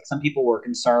this? Like, some people were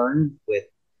concerned with,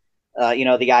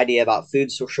 the idea about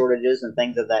food shortages and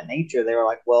things of that nature. They were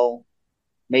like, well,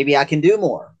 maybe I can do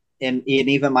more in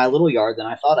even my little yard than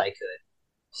I thought I could.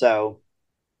 So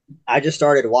I just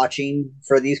started watching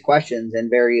for these questions in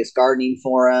various gardening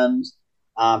forums,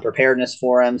 preparedness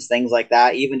forums, things like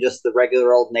that, even just the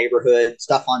regular old neighborhood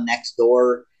stuff on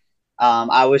Nextdoor.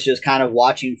 I was just kind of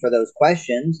watching for those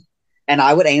questions, and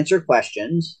I would answer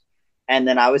questions. And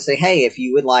then I would say, hey, if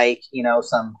you would like,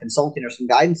 some consulting or some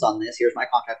guidance on this, here's my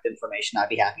contact information. I'd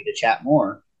be happy to chat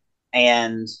more.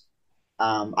 And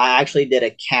I actually did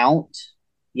a count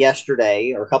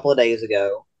yesterday or a couple of days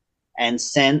ago. And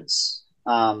since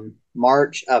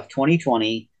March of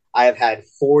 2020, I have had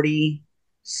 40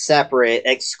 separate,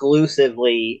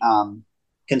 exclusively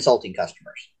consulting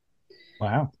customers,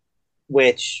 Wow.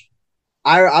 which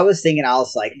I was thinking, I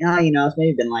was like, no, it's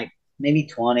maybe been like maybe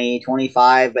 20,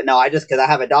 25, but no, I just, because I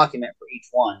have a document for each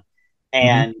one.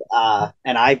 Mm-hmm.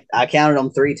 And I counted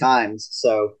them 3 times.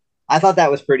 So I thought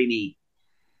that was pretty neat.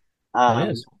 That Um,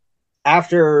 is. I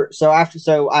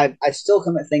still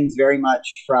come at things very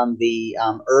much from the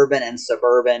urban and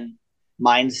suburban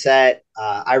mindset.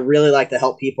 I really like to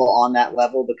help people on that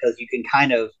level because you can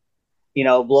kind of,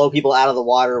 blow people out of the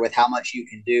water with how much you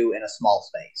can do in a small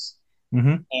space.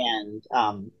 Mm-hmm.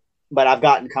 And but I've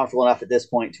gotten comfortable enough at this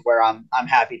point to where I'm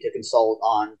happy to consult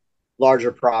on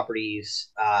larger properties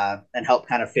and help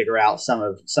kind of figure out some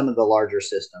of the larger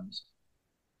systems.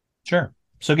 Sure.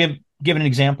 So give an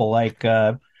example, like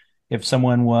if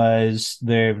someone was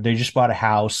there, they just bought a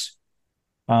house,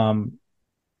 um,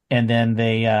 and then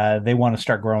they want to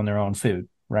start growing their own food,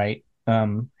 right?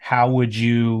 How would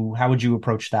you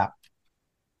approach that?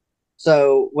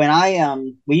 So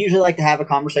we usually like to have a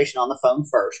conversation on the phone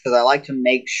first because I like to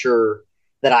make sure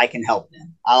that I can help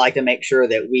them. I like to make sure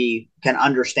that we can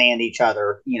understand each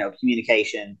other,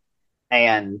 communication,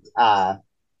 and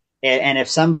And if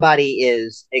somebody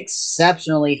is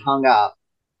exceptionally hung up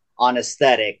on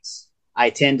aesthetics, I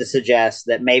tend to suggest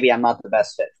that maybe I'm not the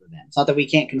best fit for them. It's not that we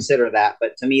can't consider that,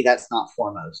 but to me, that's not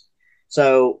foremost.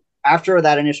 So after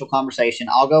that initial conversation,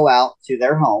 I'll go out to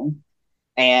their home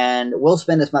and we'll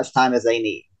spend as much time as they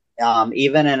need.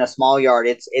 Even in a small yard,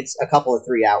 it's a couple of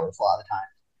 3 hours a lot of the time.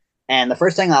 And the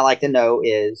first thing I like to know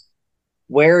is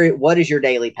what is your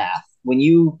daily path when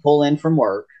you pull in from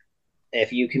work,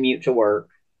 if you commute to work,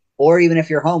 or even if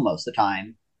you're home most of the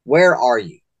time, where are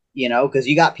you? You know, because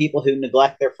you got people who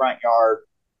neglect their front yard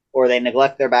or they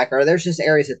neglect their backyard. There's just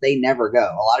areas that they never go.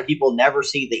 A lot of people never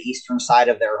see the eastern side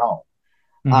of their home.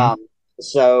 Mm-hmm. Um,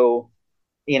 so,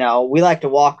 we like to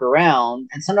walk around,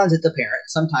 and sometimes it's apparent,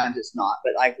 sometimes it's not.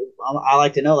 But like, I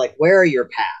like to know, like, where are your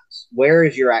paths? Where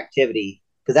is your activity?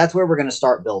 Because that's where we're going to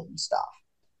start building stuff.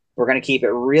 We're going to keep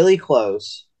it really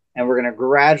close, and we're going to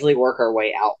gradually work our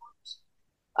way out.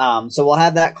 So we'll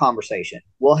have that conversation.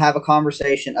 We'll have a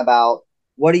conversation about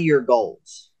what are your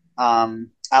goals. I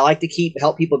like to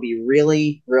help people be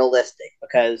really realistic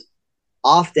because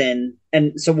often,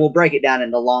 and so we'll break it down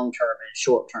into long term and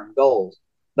short term goals.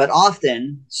 But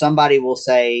often somebody will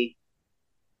say,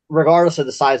 regardless of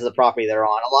the size of the property they're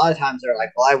on, a lot of times they're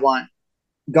like, well, I want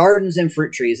gardens and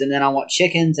fruit trees, and then I want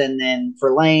chickens, and then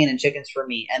for laying and chickens for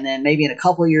meat, and then maybe in a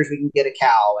couple of years we can get a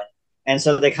cow, and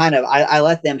so they kind of I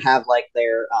let them have like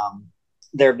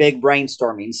their big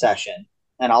brainstorming session,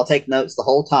 and I'll take notes the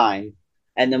whole time,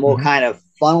 and then we'll Mm-hmm. kind of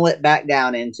funnel it back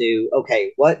down into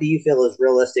okay, what do you feel is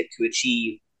realistic to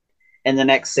achieve in the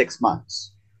next 6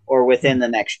 months or within the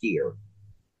next year,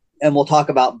 and we'll talk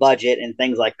about budget and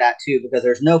things like that too, because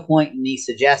there's no point in me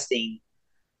suggesting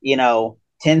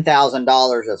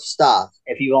 $10,000 of stuff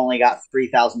if you've only got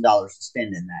 $3,000 to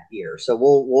spend in that year. So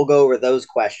we'll go over those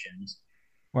questions,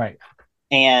 Right.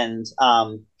 and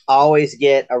I always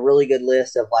get a really good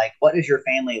list of like, what does your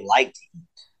family like to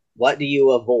eat? What do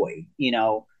you avoid?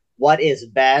 What is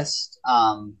best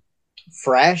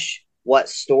fresh? What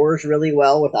stores really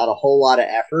well without a whole lot of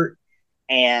effort?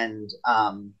 And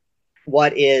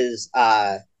what is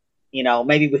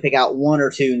maybe we pick out one or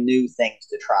two new things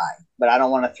to try, but I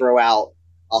don't want to throw out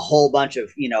a whole bunch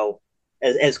of,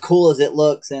 as cool as it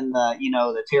looks in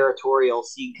the territorial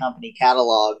seed company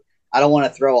catalog. I don't want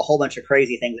to throw a whole bunch of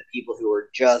crazy things at people who are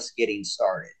just getting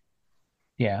started.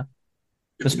 Yeah.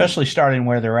 Especially starting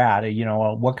where they're at.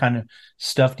 What kind of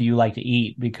stuff do you like to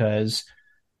eat? Because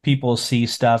people see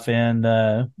stuff in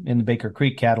the Baker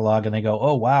Creek catalog and they go,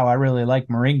 "Oh wow, I really like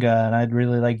moringa and I'd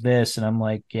really like this." And I'm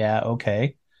like, "Yeah,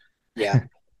 okay." Yeah.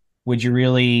 Would you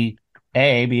really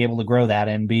A, be able to grow that,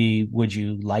 and B, would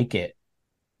you like it?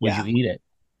 Would you Yeah. eat it?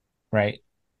 Right?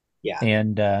 Yeah.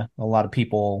 And a lot of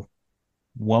people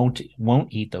won't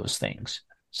eat those things.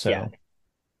 Yeah. So,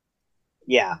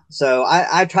 Yeah. So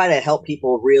I try to help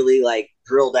people really like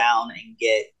drill down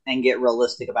and get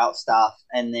realistic about stuff.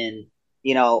 And then,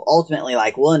 ultimately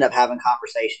like we'll end up having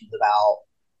conversations about,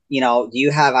 do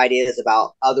you have ideas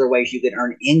about other ways you could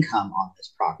earn income on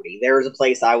this property? There was a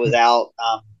place I was out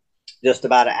just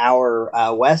about an hour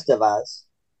west of us,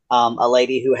 a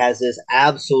lady who has this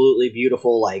absolutely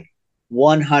beautiful, like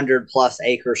 100 plus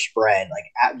acre spread,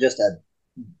 like just a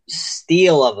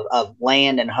steal of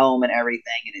land and home and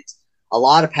everything. And it's a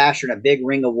lot of pasture and a big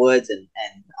ring of woods and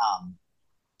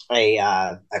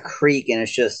a creek. And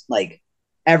it's just like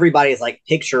everybody's like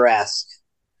picturesque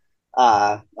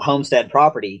homestead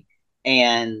property.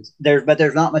 And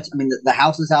there's not much. I mean, the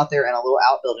house is out there and a little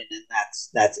outbuilding, and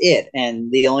that's it.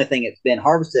 And the only thing that's been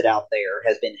harvested out there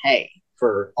has been hay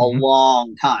for a mhm.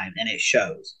 long time, and it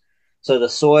shows. So the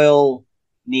soil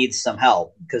needs some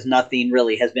help because nothing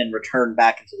really has been returned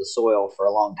back into the soil for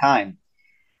a long time.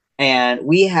 And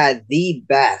we had the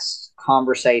best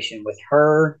conversation with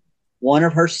her, one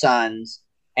of her sons,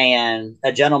 and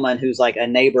a gentleman who's like a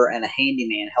neighbor and a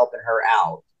handyman helping her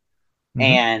out. Mhm.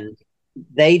 And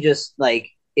they just like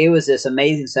it was this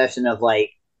amazing session of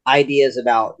like ideas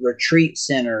about retreat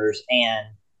centers and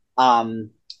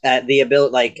the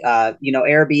ability like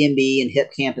Airbnb and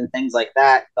hip camp and things like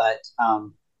that. But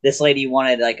this lady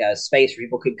wanted like a space where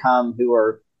people could come who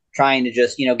are trying to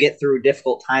just get through a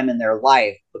difficult time in their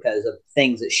life because of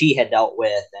things that she had dealt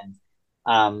with.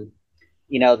 And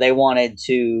they wanted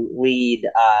to lead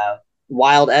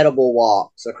wild edible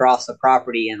walks across the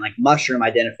property and like mushroom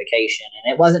identification.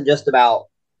 And it wasn't just about,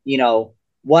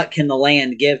 what can the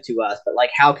land give to us, but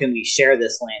like how can we share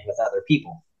this land with other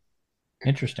people?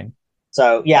 Interesting.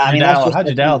 So yeah, I mean that's just How'd the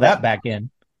you things dial that that back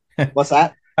in? what's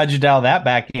that? How'd you dial that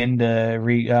back in to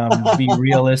be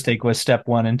realistic with step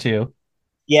one and two?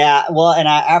 Yeah, well, and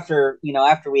after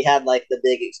we had like the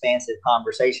big expansive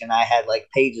conversation, I had like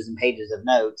pages and pages of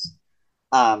notes.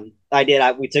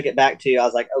 We took it back to you. I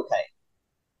was like, okay,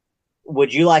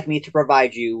 would you like me to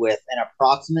provide you with an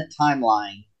approximate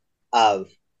timeline of,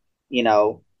 you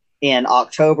know, in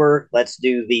October, let's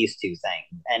do these two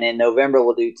things, and in November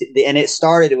we'll do. And it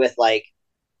started with like,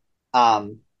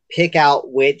 um, pick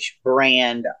out which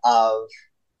brand of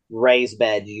raised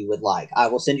bed you would like. I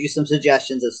will send you some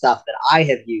suggestions of stuff that I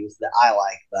have used that I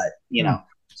like, but Hmm.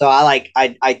 so I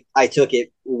took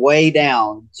it way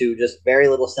down to just very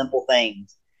little simple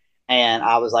things. And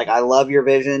I was like, I love your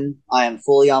vision. I am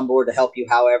fully on board to help you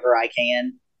however I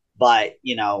can. But,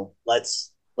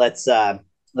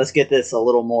 let's get this a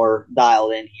little more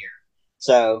dialed in here.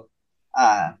 So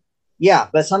uh yeah,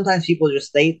 but sometimes people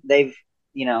just they've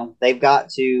got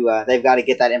to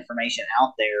get that information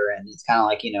out there, and it's kind of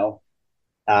like,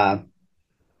 uh,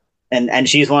 and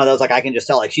she's one of those, like, I can just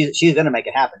tell, like, she's gonna make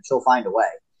it happen. She'll find a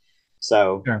way.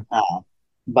 So, Sure.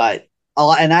 but a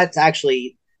lot, and that's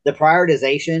actually the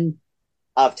prioritization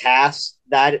of tasks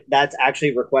that's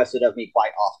actually requested of me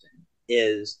quite often.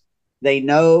 Is they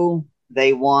know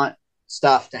they want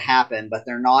stuff to happen, but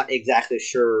they're not exactly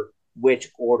sure which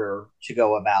order to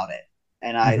go about it.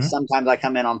 And I Hmm. sometimes I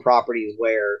come in on properties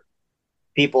where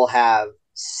people have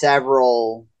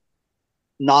several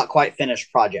not quite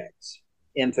finished projects,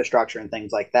 infrastructure and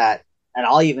things like that. And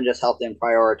I'll even just help them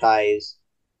prioritize,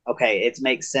 okay, it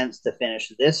makes sense to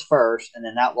finish this first, and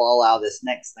then that will allow this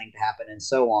next thing to happen, and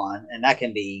so on. And that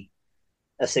can be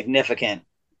a significant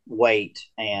weight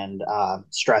and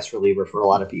stress reliever for a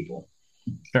lot of people.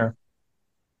 Sure.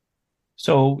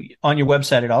 So on your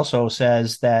website, it also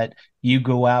says that you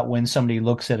go out when somebody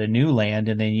looks at a new land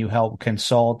and then you help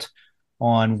consult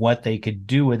on what they could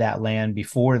do with that land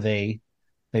before they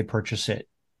purchase it.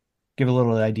 Give a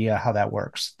little idea how that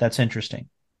works. That's interesting.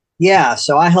 Yeah,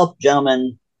 so I helped a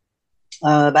gentleman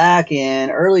back in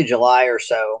early July or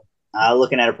so,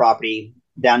 looking at a property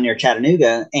down near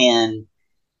Chattanooga, and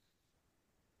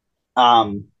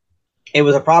um, it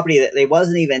was a property that they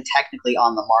wasn't even technically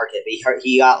on the market. But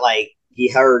he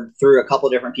heard through a couple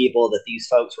of different people that these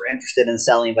folks were interested in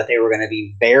selling, but they were going to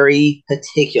be very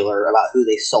particular about who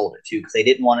they sold it to because they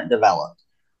didn't want it developed.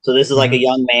 So this is like a Hmm.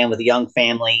 young man with a young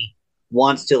family,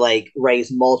 wants to like raise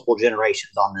multiple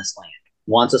generations on this land,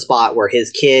 wants a spot where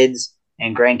his kids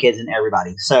and grandkids and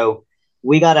everybody. So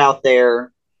we got out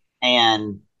there,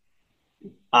 and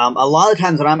a lot of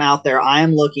times when I'm out there, I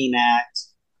am looking at,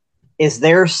 is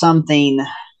there something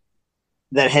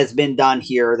that has been done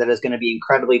here that is going to be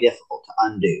incredibly difficult to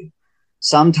undo.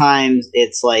 Sometimes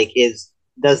it's like, is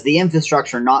does the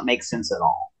infrastructure not make sense at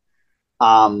all?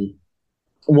 Um,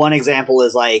 One example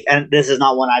is like, and this is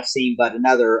not one I've seen, but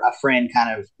a friend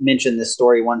kind of mentioned this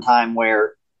story one time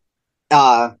where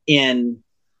in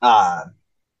uh,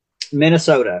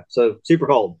 Minnesota, so super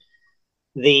cold,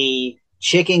 the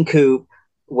chicken coop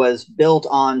was built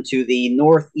onto the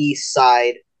northeast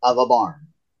side of a barn.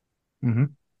 Hmm.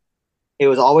 It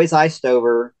was always iced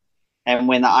over. And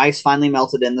when the ice finally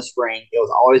melted in the spring, it was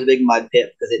always a big mud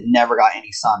pit because it never got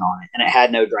any sun on it, and it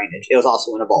had no drainage. It was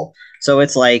also in a bowl. So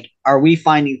it's like, are we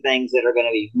finding things that are going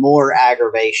to be more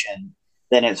aggravation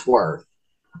than it's worth?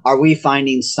 Are we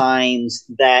finding signs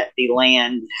that the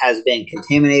land has been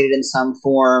contaminated in some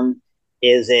form?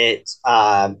 Is it,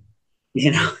 was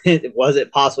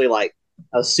it possibly like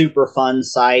a super fun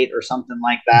site or something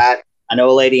like that? I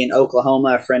know a lady in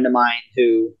Oklahoma, a friend of mine,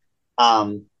 who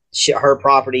her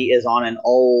property is on an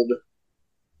old,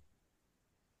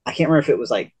 I can't remember if it was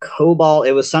like cobalt,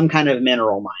 it was some kind of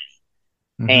mineral mine.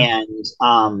 Hmm. And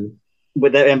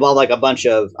with that involved like a bunch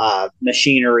of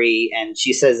machinery. And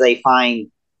she says they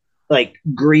find like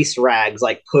grease rags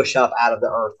like push up out of the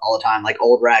earth all the time, like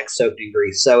old rags soaked in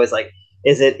grease. So it's like,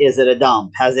 is it a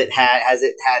dump? Has it had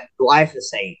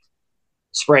glyphosate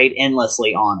sprayed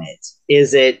endlessly on it?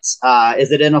 Is it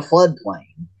in a floodplain?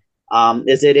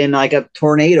 Is it in like a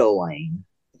tornado lane?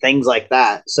 Things like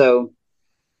that. So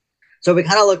we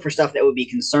kind of look for stuff that would be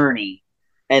concerning.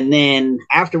 And then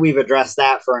after we've addressed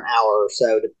that for an hour or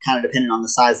so, kind of depending on the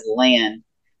size of the land,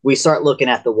 we start looking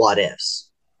at the what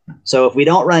ifs. So if we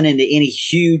don't run into any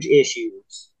huge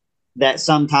issues, that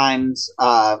sometimes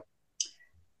I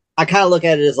kind of look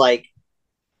at it as like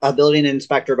a building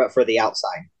inspector, but for the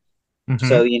outside.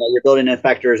 So Hmm. your building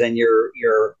inspectors and your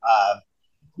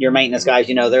maintenance guys,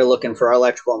 they're looking for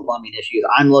electrical and plumbing issues.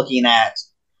 I'm looking at,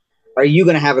 are you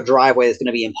going to have a driveway that's going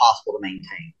to be impossible to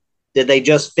maintain? Did they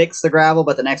just fix the gravel,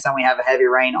 but the next time we have a heavy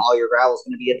rain, all your gravel is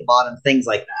going to be at the bottom? Things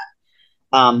like that.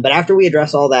 But after we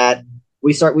address all that,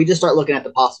 we just start looking at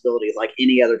the possibilities like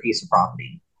any other piece of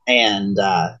property, and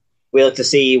We look to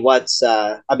see what's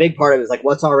a big part of it is like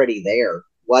what's already there.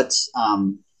 What's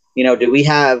do we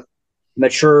have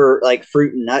mature like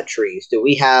fruit and nut trees? Do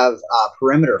we have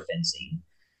perimeter fencing?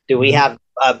 Do we Hmm.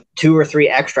 have two or three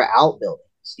extra outbuildings?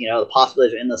 The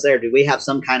possibilities are endless there. Do we have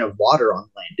some kind of water on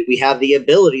the land? Do we have the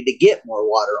ability to get more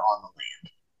water on the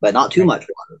land, but not too Right. much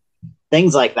water?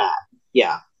 Things like that.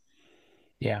 Yeah.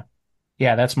 Yeah.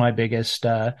 Yeah. That's my biggest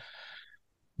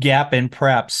gap in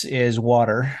preps is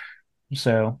water.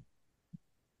 So,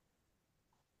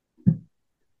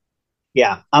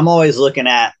 Yeah. I'm always looking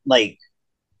at like,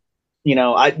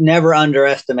 I never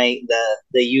underestimate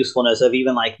the usefulness of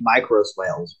even like micro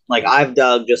swales. Like I've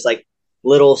dug just like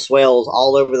little swales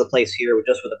all over the place here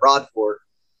just with a broad fork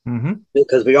hmm.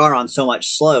 because we are on so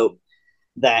much slope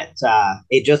that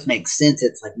it just makes sense.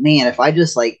 It's like, man, if I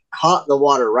just like caught the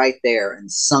water right there and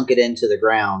sunk it into the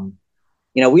ground,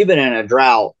 we've been in a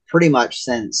drought pretty much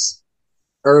since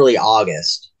early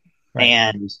August. Right.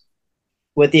 And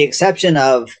with the exception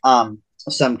of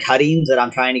some cuttings that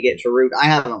I'm trying to get to root, I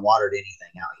haven't watered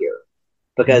anything out here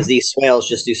because Hmm. these swales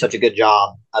just do such a good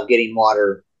job of getting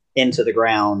water into the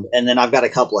ground. And then I've got a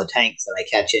couple of tanks that I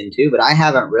catch into, but I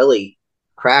haven't really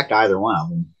cracked either one of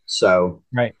them. So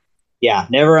Right. yeah,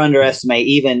 never underestimate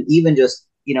even just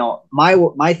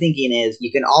my thinking is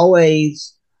you can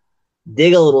always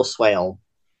dig a little swale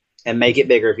and make it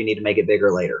bigger if you need to make it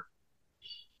bigger later.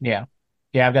 Yeah.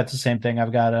 Yeah. I've got the same thing.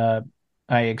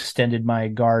 I extended my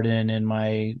garden in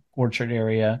my orchard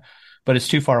area, but it's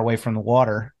too far away from the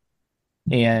water.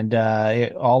 And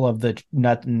all of the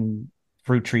nut and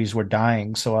fruit trees were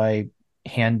dying. So I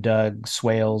hand dug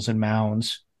swales and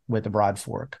mounds with a broad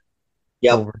fork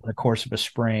Yep. over the course of a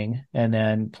spring, and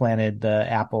then planted the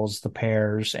apples, the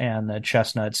pears, and the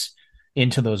chestnuts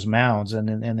into those mounds,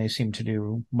 and they seem to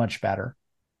do much better.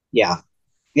 Yeah.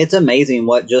 It's amazing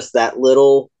what just that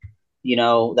little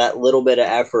bit of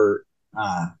effort,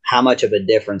 how much of a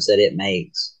difference that it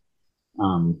makes.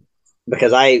 Um,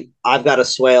 because I've got a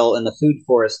swale in the food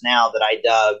forest now that I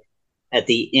dug at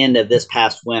the end of this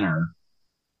past winter.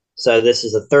 So this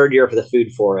is the third year for the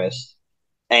food forest,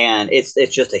 and it's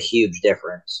just a huge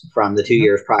difference from the two Mhm.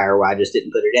 years prior where I just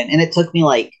didn't put it in, and it took me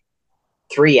like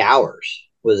 3 hours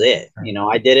was it. Right.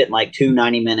 I did it in like two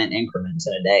 90-minute increments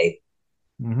in a day.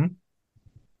 Mm-hmm.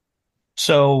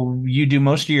 So you do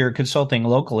most of your consulting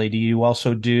locally. Do you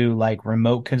also do like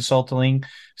remote consulting?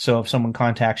 So if someone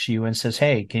contacts you and says,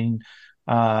 "Hey, can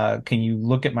you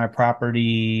look at my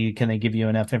property? Can they give you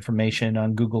enough information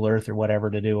on Google Earth or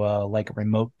whatever to do a like a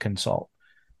remote consult?"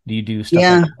 Do you do stuff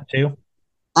Yeah, like that too?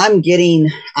 I'm getting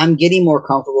more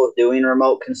comfortable with doing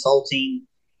remote consulting.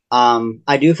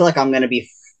 I do feel like I'm going to be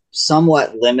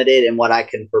somewhat limited in what I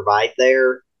can provide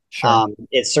there. Sure.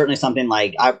 It's certainly something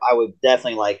like I would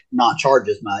definitely like not charge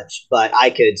as much, but I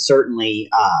could certainly,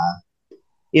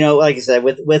 like I said,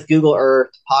 with Google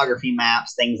Earth, topography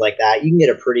maps, things like that, you can get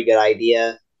a pretty good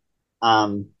idea.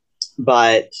 Um,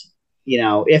 but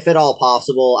if at all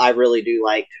possible, I really do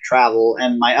like to travel.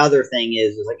 And my other thing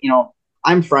is like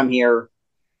I'm from here.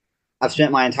 I've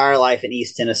spent my entire life in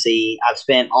East Tennessee. I've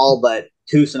spent all but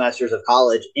 2 semesters of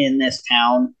college in this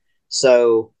town.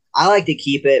 So I like to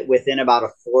keep it within about a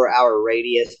 4 hour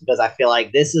radius because I feel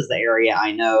like this is the area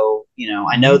I know.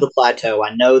 I know Hmm. the plateau,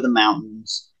 I know the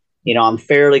mountains. I'm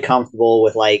fairly comfortable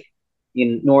with like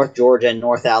North Georgia and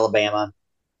North Alabama.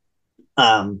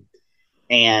 Um,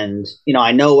 and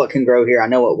I know what can grow here, I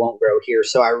know what won't grow here,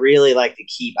 so I really like to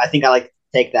I think I like to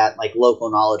take that like local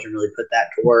knowledge and really put that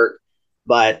to work.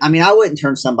 But I mean, I wouldn't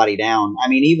turn somebody down. I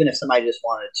mean, even if somebody just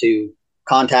wanted to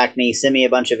contact me, send me a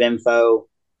bunch of info,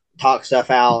 talk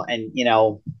stuff out, and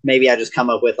maybe I just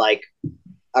come up with like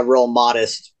a real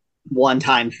modest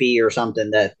one-time fee or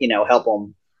something to help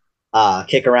them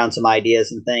kick around some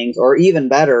ideas and things, or even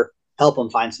better, help them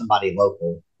find somebody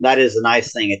local. That is the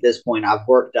nice thing. At this point, I've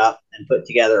worked up and put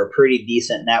together a pretty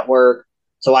decent network.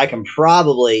 So I can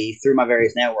probably, through my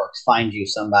various networks, find you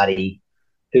somebody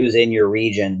who's in your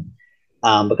region.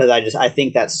 Because I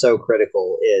think that's so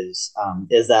critical is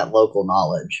that local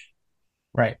knowledge.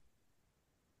 Right.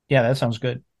 Yeah, that sounds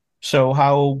good. So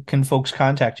how can folks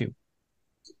contact you?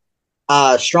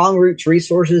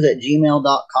 Strongrootsresources at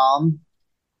gmail.com.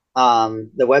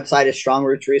 The website is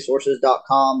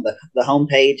strongrootsresources.com. The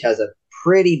homepage has a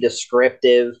pretty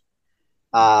descriptive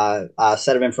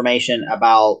set of information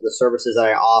about the services that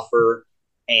I offer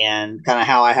and kind of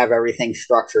how I have everything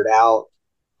structured out.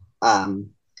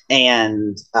 Um,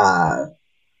 and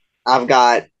I've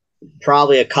got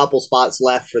probably a couple spots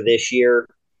left for this year.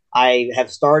 I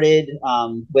have started,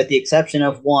 with the exception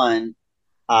of one,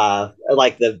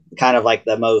 like the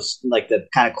most, like the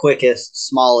kind of quickest,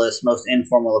 smallest, most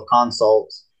informal of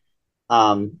consults.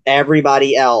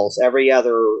 Everybody else, every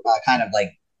other kind of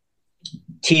like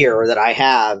tier that I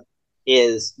have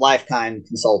is lifetime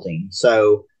consulting.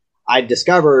 So I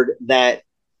discovered that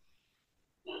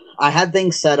I had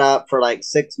things set up for like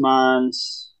 6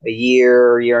 months, a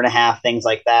year and a half, things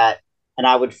like that. And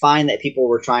I would find that people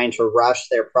were trying to rush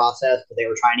their process, but they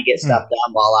were trying to get Hmm. stuff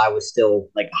done while I was still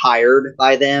like hired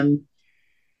by them.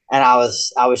 And I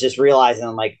was just realizing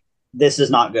I'm like, this is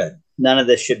not good. None of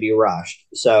this should be rushed.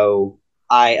 So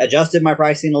I adjusted my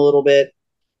pricing a little bit,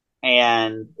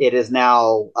 and it is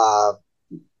now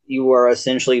you are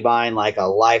essentially buying like a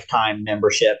lifetime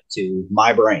membership to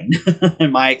my brain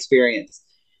and my experience.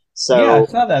 Yeah, I So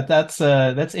saw that.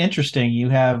 That's interesting. You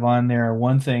have on there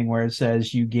one thing where it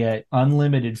says you get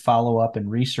unlimited follow-up and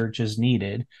research as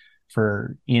needed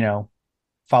for,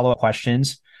 follow-up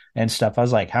questions and stuff. I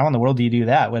was like, how in the world do you do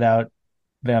that without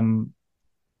them,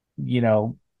 you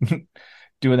know,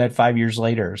 doing that 5 years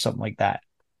later or something like that?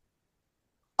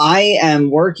 I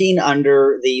am working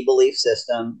under the belief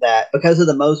system that because of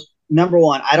the most number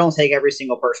one, I don't take every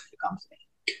single person who comes to me.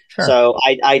 Sure. So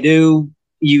I do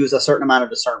use a certain amount of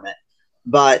discernment.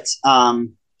 But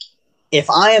if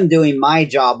I am doing my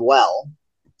job well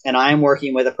and I am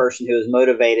working with a person who is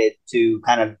motivated to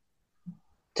kind of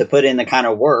to put in the kind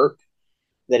of work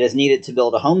that is needed to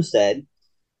build a homestead,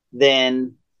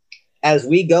 then as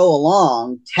we go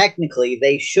along, technically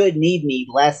they should need me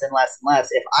less and less and less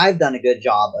if I've done a good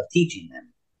job of teaching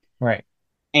them. Right.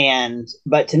 And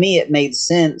but to me, it made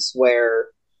sense where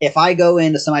if I go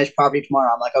into somebody's property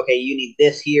tomorrow, I'm like, okay, you need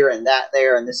this here and that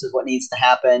there, and this is what needs to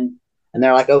happen. And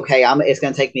they're like, okay, it's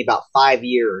going to take me about 5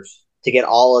 years to get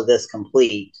all of this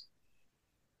complete.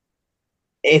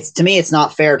 It's to me, it's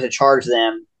not fair to charge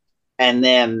them and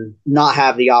then not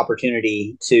have the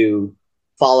opportunity to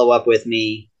follow up with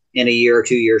me in a year or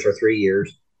 2 years or 3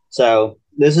 years. So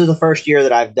this is the first year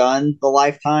that I've done the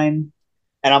lifetime.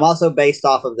 And I'm also based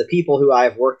off of the people who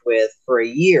I've worked with for a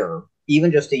year,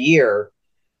 even just a year.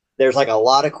 There's like a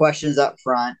lot of questions up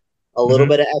front, a little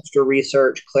Hmm. bit of extra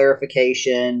research,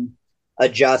 clarification,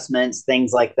 adjustments,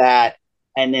 things like that.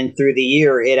 And then through the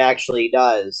year, it actually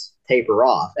does taper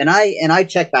off. And I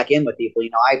check back in with people.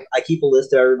 I keep a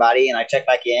list of everybody, and I check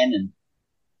back in and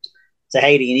say,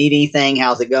 hey, do you need anything?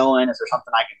 How's it going? Is there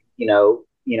something I can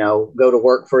go to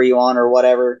work for you on or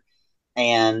whatever?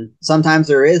 And sometimes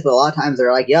there is, but a lot of times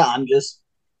they're like, yeah, I'm just,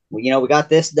 we got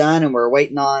this done and we're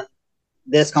waiting on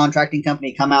this contracting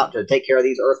company to come out to take care of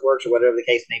these earthworks or whatever the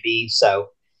case may be.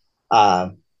 Uh,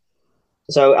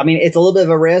 so I mean, it's a little bit of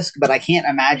a risk, but I can't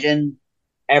imagine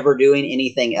ever doing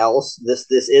anything else. This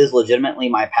is legitimately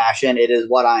my passion. It is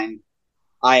what I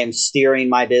am steering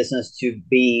my business to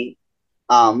be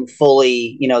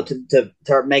fully, to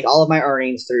make all of my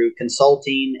earnings through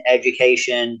consulting,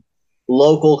 education,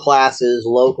 local classes,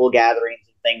 local gatherings,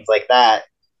 and things like that.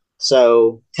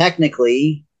 So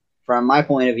technically, from my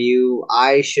point of view,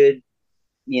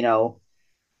 you know,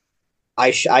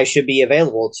 I should be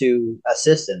available to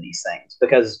assist in these things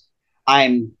because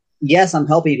yes, I'm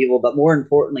helping people, but more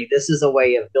importantly, this is a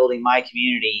way of building my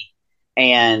community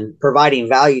and providing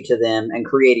value to them and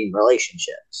creating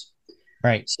relationships.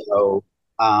 Right. So,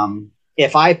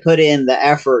 if I put in the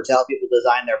effort to help people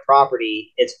design their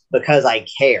property, it's because I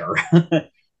care.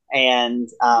 And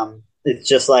it's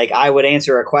just like I would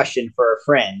answer a question for a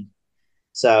friend.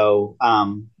 So,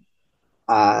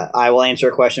 I will answer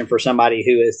a question for somebody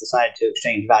who has decided to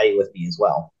exchange value with me as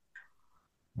well.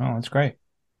 Oh, that's great.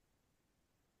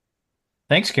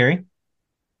 Thanks, Kerry.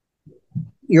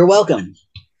 You're welcome.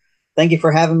 Thank you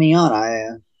for having me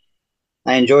on.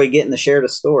 I enjoy getting to share the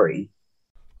story.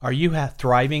 Are you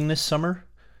thriving this summer?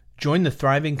 Join the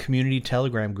Thriving Community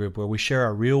Telegram group where we share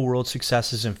our real world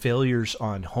successes and failures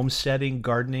on homesteading,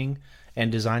 gardening,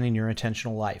 and designing your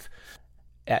intentional life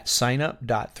at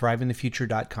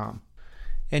signup.thrivingthefuture.com.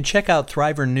 And check out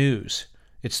Thriver News.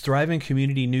 It's thriving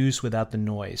community news without the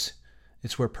noise.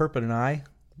 It's where Perpet and I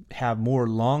have more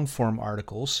long form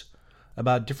articles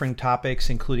about different topics,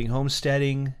 including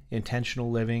homesteading, intentional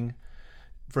living.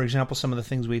 For example, some of the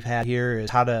things we've had here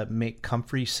is how to make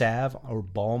comfrey salve or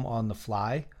balm on the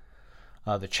fly,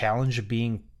 the challenge of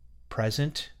being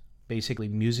present, basically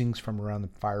musings from around the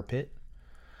fire pit,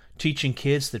 teaching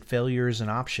kids that failure is an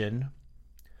option,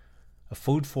 a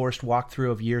food forest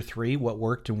walkthrough of year 3, what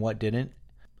worked and what didn't.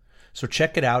 So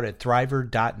check it out at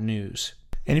thriver.news.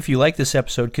 And if you like this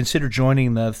episode, consider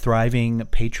joining the Thriving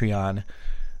Patreon,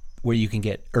 where you can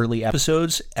get early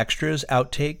episodes, extras,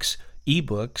 outtakes,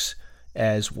 ebooks,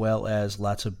 as well as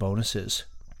lots of bonuses.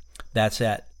 That's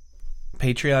at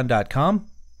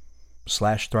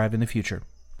patreon.com/thriveinthefuture.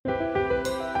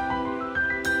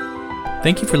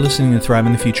 Thank you for listening to Thrive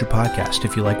in the Future podcast.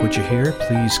 If you like what you hear,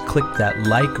 please click that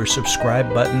like or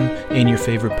subscribe button in your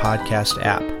favorite podcast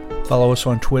app. Follow us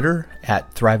on Twitter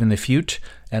at ThriveInTheFute,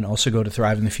 and also go to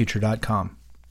thriveinthefuture.com.